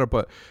 etc.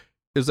 But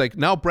is like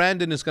now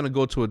Brandon is going to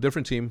go to a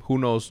different team. Who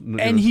knows?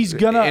 And he's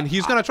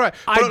gonna try.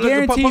 I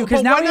guarantee you,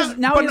 because now he has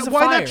a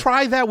why fire. not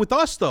try that with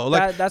us though?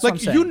 Like, that's like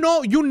what I'm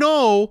saying. you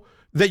know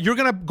that you're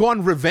gonna go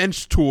on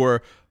revenge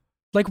tour.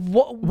 Like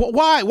what?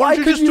 Why? Why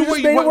don't you just do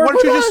what? Why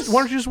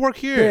don't you just work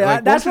here? Yeah,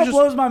 like, that's what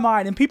blows my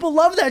mind. And people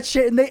love that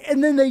shit, and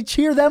then they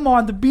cheer them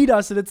on to beat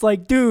us, and it's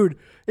like, dude,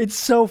 it's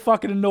so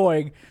fucking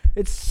annoying.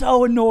 It's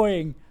so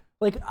annoying.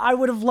 Like I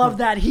would have loved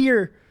that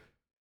here.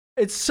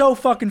 It's so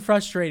fucking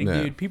frustrating,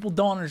 dude. People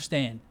don't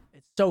understand.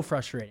 It's so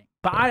frustrating.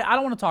 But I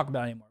don't want to talk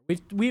about it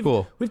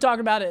anymore. We've talked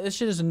about it. This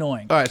shit is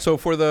annoying. All right, so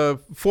for the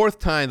fourth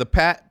time, the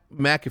Pat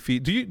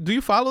McAfee. Do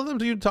you follow them?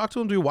 Do you talk to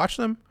them? Do you watch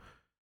them?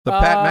 The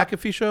Pat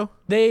McAfee show?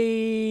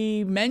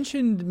 They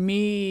mentioned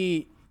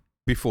me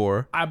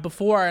before,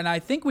 and I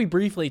think we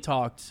briefly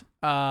talked.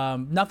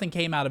 Nothing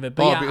came out of it.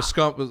 But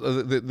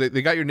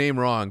they got your name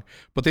wrong,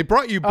 but they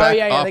brought you back.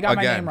 They got again.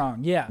 my name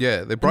wrong.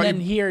 Yeah, they brought and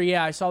then here.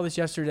 I saw this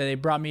yesterday. They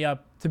brought me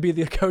up to be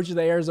the coach of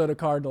the Arizona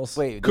Cardinals.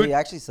 Wait, they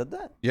actually said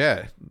that?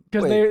 Yeah,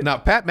 because now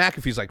Pat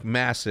McAfee's like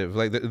massive.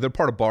 Like they're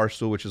part of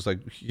Barstool, which is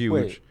like huge.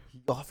 Wait,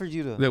 he offered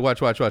you to watch.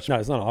 No,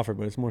 it's not an offer,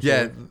 but it's more.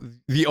 Yeah,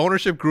 the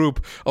ownership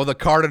group of the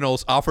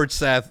Cardinals offered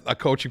Seth a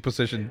coaching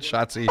position.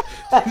 Shotzi,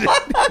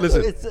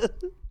 listen.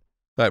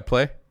 All right,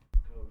 play.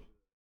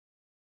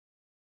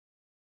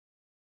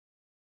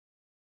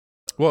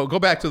 Well, go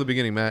back to the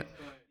beginning, Matt.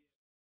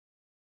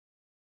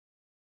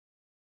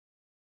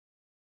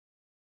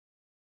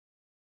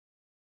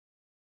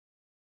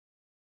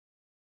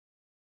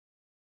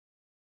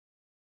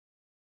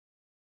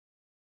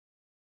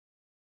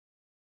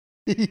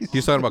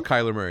 He's talking about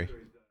Kyler Murray.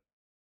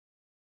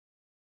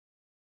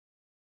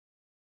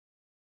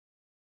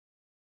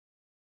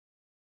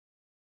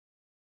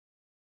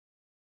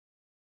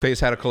 Face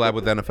had a collab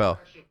with NFL.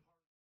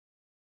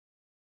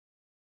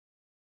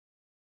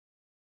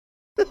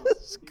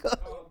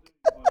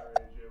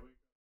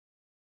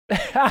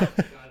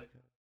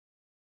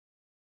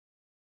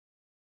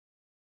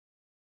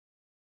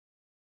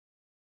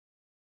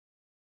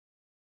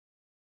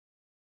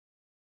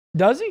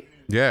 Does he?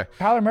 Yeah.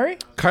 Kyler Murray?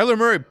 Kyler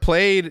Murray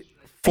played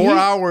 4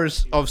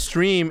 hours of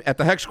stream at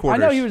the Hex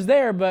quarters. I know he was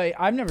there, but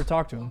I've never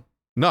talked to him.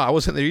 No, I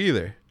wasn't there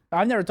either.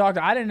 I've never talked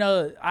to him. I didn't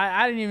know.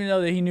 I didn't even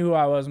know that he knew who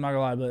I was. I'm not gonna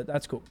lie, but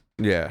that's cool.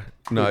 Yeah.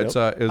 No, it's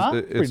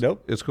pretty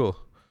dope. It's cool.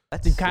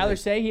 Did Kyler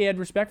say he had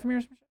respect for me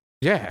or something?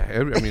 Yeah.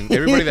 I mean,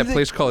 everybody that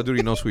plays Call of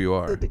Duty knows who you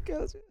are.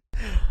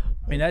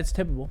 I mean, that's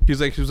typical. He was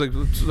like,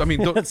 I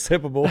mean, don't, That's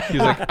typical. he's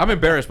like, I'm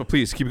embarrassed, but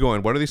please keep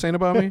going. What are they saying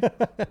about me?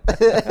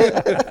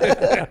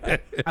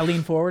 I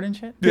lean forward and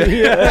shit. It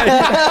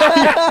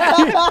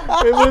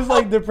was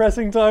like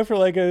depressing time for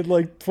like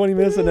 20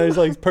 minutes, and then he's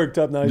like perked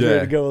up. Now he's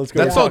ready to go. Let's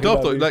go. That's so talk dope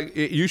about though. me. Like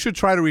you should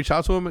try to reach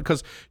out to him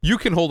because you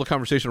can hold a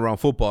conversation around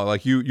football.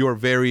 Like you're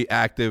very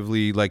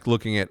actively like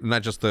looking at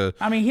not just the.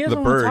 I mean, he doesn't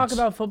the want to birds. talk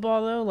about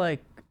football though.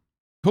 Like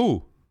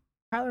Who?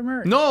 Kyler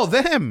Murray. No,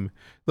 them.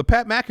 The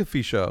Pat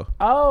McAfee show.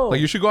 Oh. Like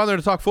you should go out there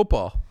to talk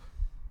football.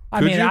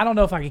 I mean, I don't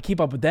know if I could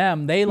keep up with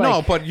them. They they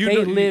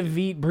live,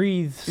 eat,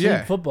 breathe,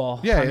 sleep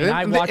football. Yeah, I mean,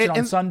 I watch it on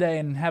and Sunday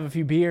and have a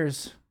few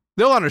beers.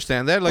 They'll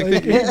understand that.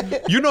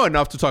 Like you know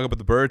enough to talk about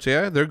the birds.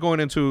 Yeah, they're going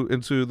into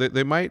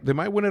they might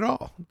win it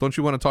all. Don't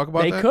you want to talk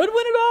about They that? could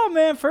win it all,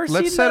 man. First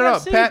Let's seed set in it the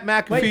up. NFC. Pat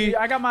McAfee. Wait,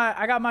 I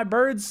got my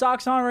bird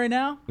socks on right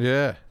now.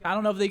 Yeah, I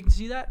don't know if they can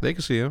see that. they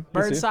can see him.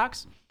 Bird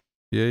socks.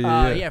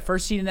 Yeah.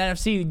 First seed in the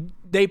NFC.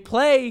 They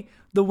play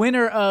the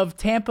winner of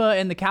Tampa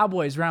and the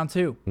Cowboys round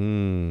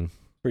 2.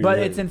 But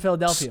it's in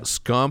Philadelphia.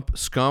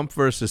 Scump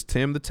versus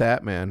Tim the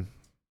Tap Man.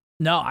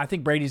 No, I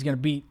think Brady's gonna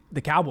beat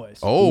the Cowboys.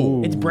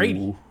 Oh, It's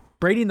Brady.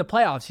 Brady in the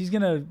playoffs.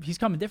 He's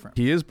coming different.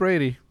 he is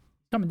Brady.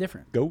 Coming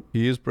different. Go.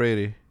 He is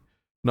Brady.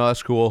 No,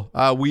 that's cool.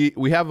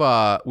 We have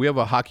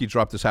a hockey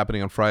drop that's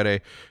happening on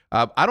Friday.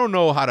 I don't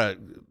know how to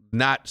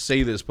not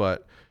say this,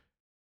 but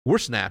we're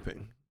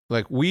snapping.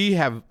 Like we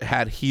have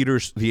had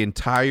heaters the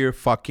entire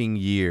fucking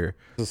year.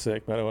 This is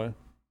sick, by the way.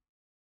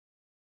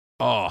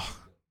 Oh,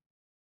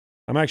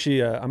 I'm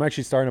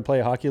actually starting to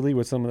play hockey league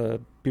with some of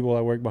the people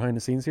that work behind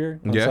the scenes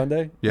here on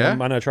Sunday. Yeah. I'm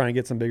gonna try and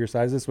get some bigger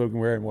sizes so we can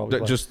wear them while we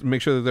play. just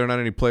make sure that there are not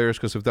any players,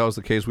 because if that was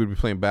the case, we'd be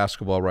playing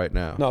basketball right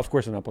now. No, of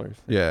course they're not players.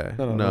 Yeah.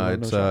 No,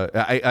 It's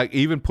shot.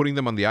 even putting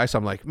them on the ice,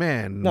 I'm like,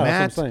 man, No,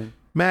 that's what I'm saying.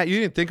 Matt, you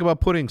didn't think about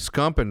putting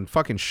Scump and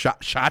fucking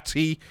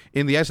Shotzi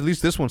in the ice. At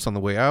least this one's on the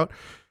way out.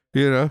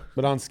 You know?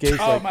 But on skates,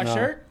 Oh, like, my no.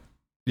 shirt.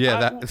 Yeah,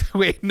 that.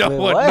 Wait, no Wait,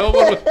 one. what? No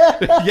one.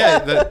 Yeah,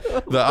 the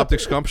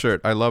OpTic Scump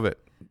shirt. I love it.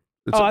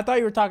 It's I thought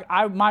you were talking.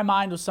 My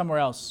mind was somewhere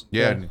else.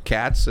 yeah, and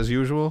cats as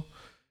usual.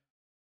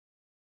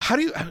 How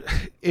do you?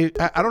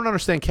 I don't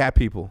understand cat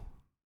people.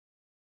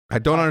 I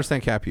don't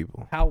understand cat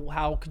people.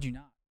 How could you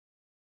not?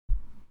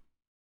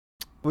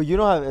 Well, you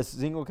don't have a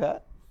single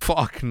cat?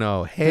 Fuck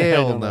no.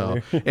 Hell no.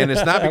 And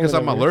it's not because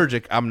I'm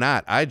allergic. I'm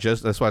not.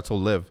 That's why I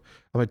told Liv.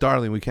 I'm like,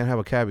 darling, we can't have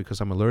a cat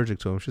because I'm allergic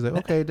to him. She's like,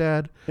 okay,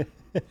 Dad.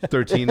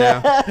 13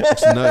 now.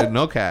 It's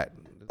no cat.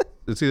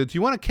 It's either, do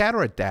you want a cat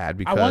or a dad?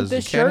 Because I want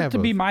this you can't shirt have to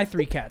both. be my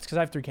 3 cats because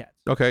I have 3 cats.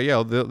 Okay,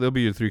 yeah, they'll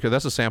be your 3 cats.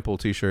 That's a sample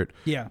T-shirt.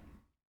 Yeah,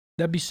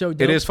 that'd be so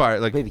dope. It is fire.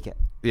 Like Baby cat.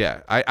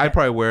 Yeah, I'd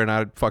probably wear, and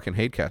I'd fucking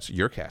hate cats.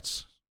 Your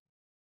cats.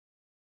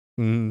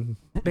 Binkle,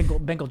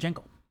 Binkle,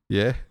 Jinkle.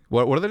 Yeah.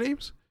 What are their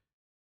names?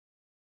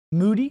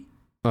 Moody.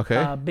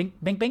 Okay. Bink,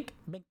 Binky.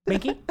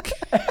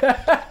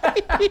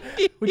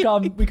 we call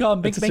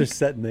him Bink, That's Bink. a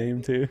set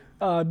name too.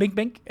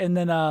 Bink, and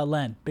then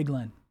Len, Big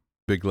Len.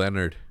 Big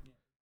Leonard.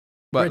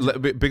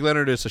 But Big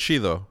Leonard is a she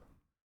though.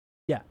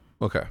 Yeah.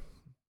 Okay.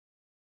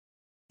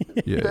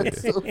 Yeah.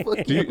 That's so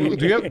fucking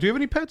Do you have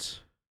any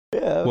pets?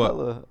 Yeah.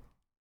 What?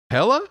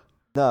 Hella?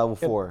 No, well,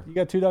 4. You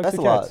got 2 dogs, That's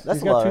 2 a lot. cats. That's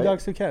He's a got lot, 2 right?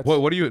 dogs, 2 cats.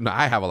 What do you? No,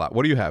 I have a lot.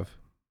 What do you have?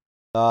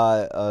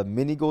 A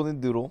mini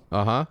golden doodle,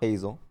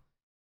 Hazel,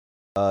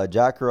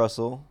 Jack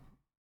Russell,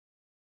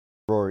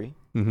 Rory.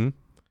 Mm-hmm.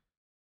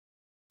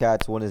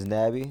 Cats. One is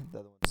Nabby. The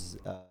other one's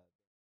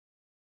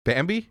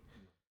Bambi?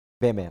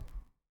 Bam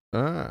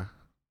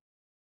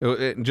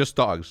Bam. Just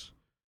dogs.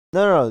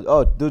 No.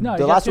 Oh, dude, No, the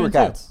you last got two were 2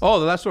 and 2. cats. Oh,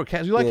 the last one.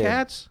 Cats. You like Yeah.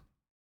 cats?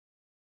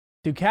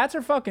 Dude, cats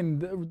are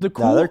fucking the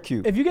cool. Nah, they're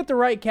cute. If you get the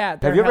right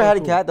cat, Have you ever hella had a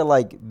cool. cat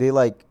that they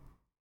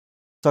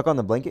suck on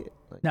the blanket?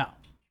 No.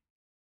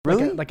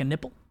 Really? Like a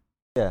nipple?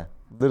 Yeah,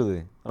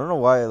 literally. I don't know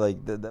why.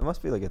 That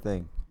must be like a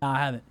thing. No, I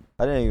haven't.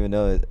 I didn't even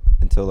know it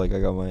until I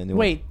got my new one.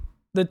 Wait,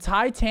 the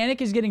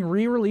Titanic is getting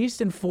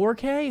re-released in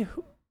 4K?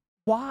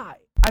 Why?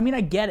 I mean,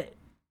 I get it.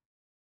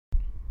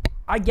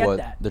 I get What?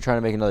 that. They're trying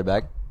to make another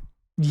bag.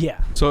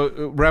 Yeah.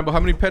 So, Rambo, how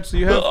many pets do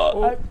you have?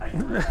 Oh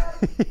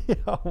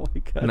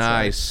my god.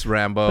 Nice,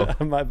 Rambo.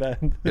 Sorry. My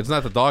bad. It's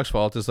not the dog's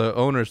fault. It's the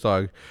owner's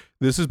dog.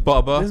 This is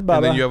Bubba. This is And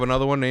then Bubba. you have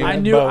another one named. I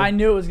Bo.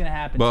 knew it was gonna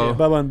happen Bo. too.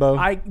 Bubba and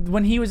Bo.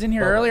 When he was in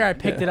here earlier, I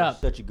picked it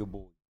up. Such a good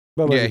boy.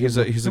 Bubba's Yeah, a he's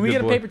good a boy. he's a Can we good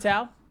get a boy. paper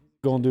towel?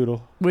 Golden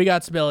Doodle. We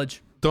got spillage.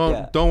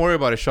 Don't worry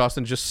about it,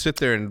 Shostin. Just sit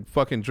there and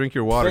fucking drink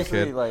your water,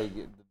 Basically,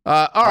 kid. All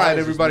right, Guys,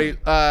 everybody.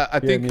 I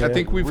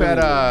think we've Really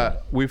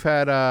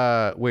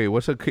had wait,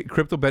 what's it?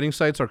 Crypto betting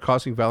sites are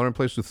causing Valorant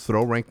players to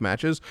throw ranked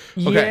matches.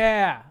 Okay.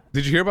 Yeah.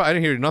 Did you hear about? I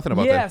didn't hear nothing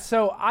about Yeah, that.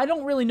 so I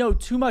don't really know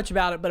too much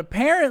about it, but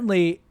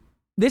apparently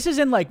this is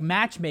in like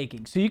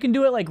matchmaking. So you can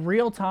do it like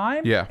real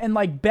time Yeah. and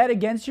like bet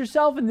against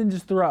yourself and then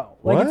just throw.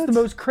 Like it's What? the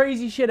most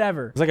crazy shit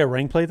ever. It's like a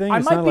rank play thing. I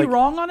It's might not be like,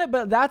 wrong on it,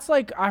 but that's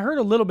like I heard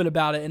a little bit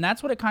about it and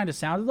that's what it kind of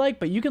sounded like,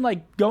 but you can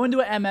like go into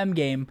an MM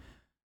game,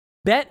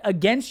 bet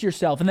against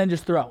yourself and then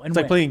just throw and It's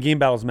win. like playing game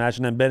battles match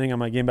and then betting on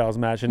my game battles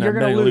match and You're I'm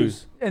going betting to to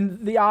lose.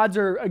 And the odds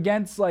are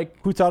against like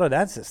Who thought of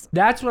that system?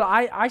 that's what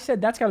I said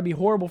that's got to be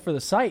horrible for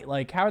the site.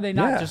 Like how are they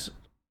not Yeah. just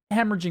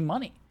hemorrhaging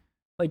money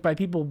like by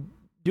people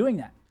doing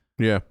that?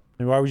 Yeah.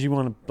 I mean, why would you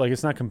want to? Like,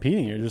 it's not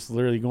competing. You're just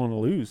literally going to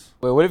lose.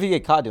 Wait, what if you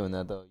get caught doing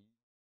that though? You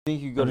think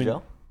you could go I to mean-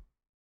 jail?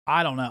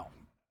 I don't know.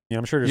 Yeah,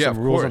 I'm sure there's Yeah, some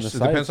of rules on course. the It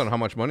site. depends on how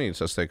much money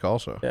is at stake,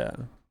 also. Yeah.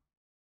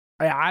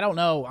 I don't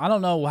know. I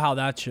don't know how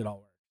that shit all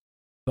works.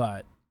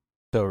 But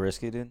So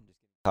risky, dude.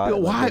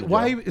 Caught, Why? go to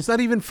Why? jail. It's not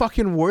even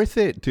fucking worth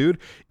it, dude.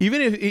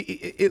 Even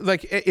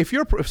if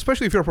you're,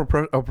 especially if you're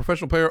a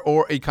professional player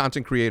or a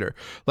content creator,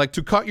 like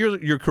to cut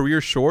your career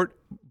short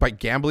by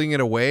gambling it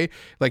away,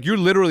 like you're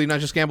literally not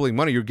just gambling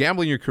money, you're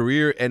gambling your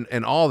career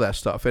and all that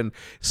stuff. And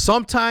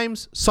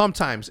sometimes,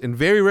 in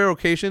very rare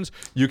occasions,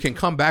 you can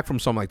come back from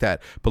something like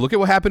that. But look at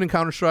what happened in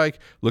Counter-Strike.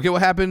 Look at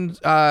what happened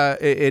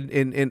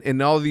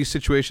in all of these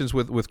situations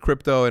with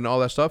crypto and all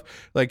that stuff.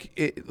 Like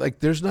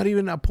there's not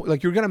even a point.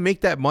 Like you're gonna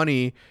make that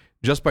money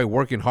just by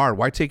working hard.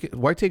 Why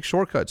take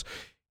shortcuts?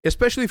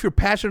 Especially if you're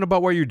passionate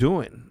about what you're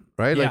doing,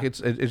 right? Yeah. Like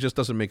it just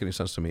doesn't make any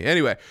sense to me.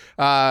 Anyway,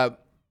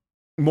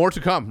 more to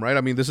come, right?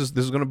 I mean, this is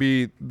going to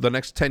be the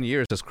next 10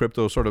 years as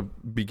crypto sort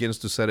of begins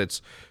to set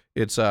its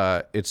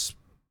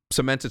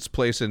cement its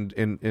place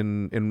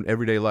in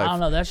everyday life. I don't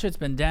know. That shit's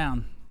been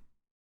down.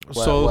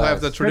 So Well, have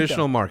the crypto.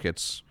 traditional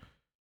markets.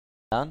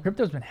 Down?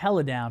 Crypto's been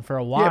hella down for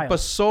a while. Yeah,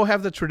 but so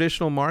have the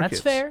traditional markets.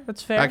 that's fair.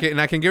 That's fair.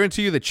 I can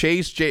guarantee you the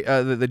Chase,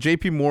 the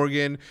JP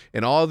Morgan,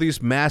 and all of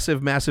these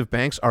massive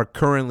banks are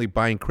currently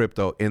buying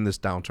crypto in this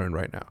downturn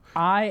right now.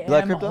 I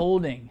like am crypto?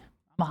 holding.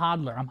 I'm a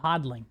hodler. I'm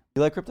hodling.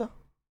 You like crypto?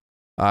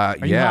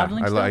 you Yeah,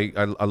 modeling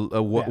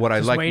what I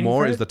Just like waiting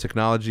more for is it? the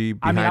technology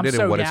I mean, behind I'm it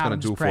so and what it's down. going I'm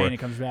to just do praying for it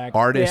comes back.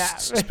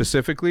 artists Yeah.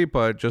 specifically,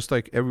 but just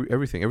like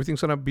everything.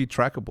 Everything's going to be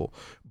trackable.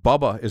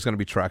 Bubba is going to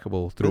be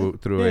trackable through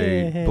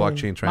a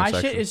blockchain My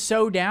transaction. shit is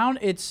so down.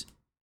 It's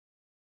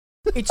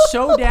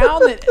so down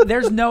that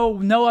there's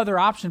no other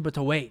option but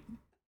to wait.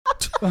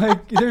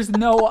 Like there's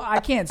no. I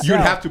can't sell.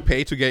 You'd have to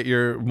pay to get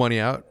your money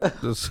out.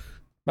 Just-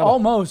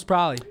 Almost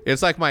probably.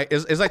 It's like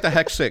it's like the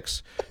Hex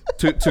 6.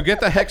 To get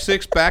the Hex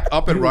 6 back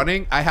up and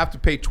running, I have to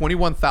pay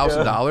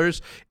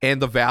 $21,000,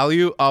 and the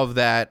value of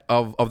that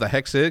of the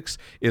Hex 6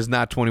 is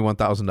not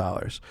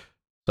 $21,000.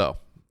 So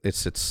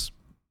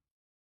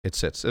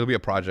it'll be a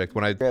project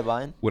when Great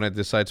buying? I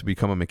decide to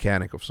become a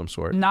mechanic of some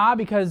sort. Nah,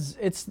 because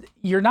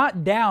you're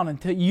not down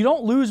until you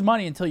don't lose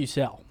money until you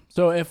sell.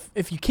 So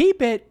if you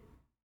keep it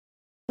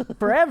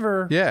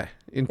forever, Yeah,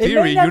 in it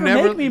theory, may you never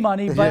never make me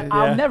money, but Yeah.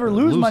 I'll never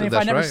lose money if I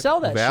That's never right. sell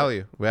that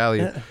value.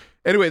 shit.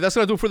 Anyway, that's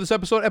gonna do it for this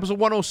episode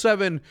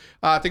 107.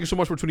 Thank you so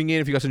much for tuning in.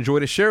 If you guys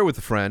enjoyed it, share it with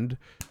a friend.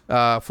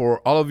 For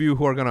all of you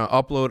who are gonna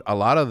upload a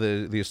lot of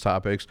these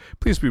topics,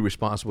 please be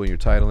responsible in your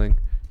titling.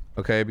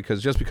 Okay,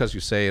 because just because you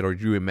say it or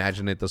you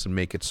imagine it doesn't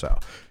make it so.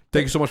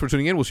 Thank you so much for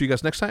tuning in. We'll see you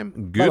guys next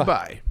time.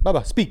 Goodbye.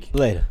 Baba, speak.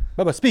 Later.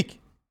 Baba, speak.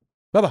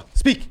 Baba,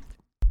 speak.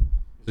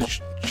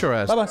 Sure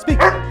as. Baba, speak.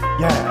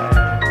 Yeah.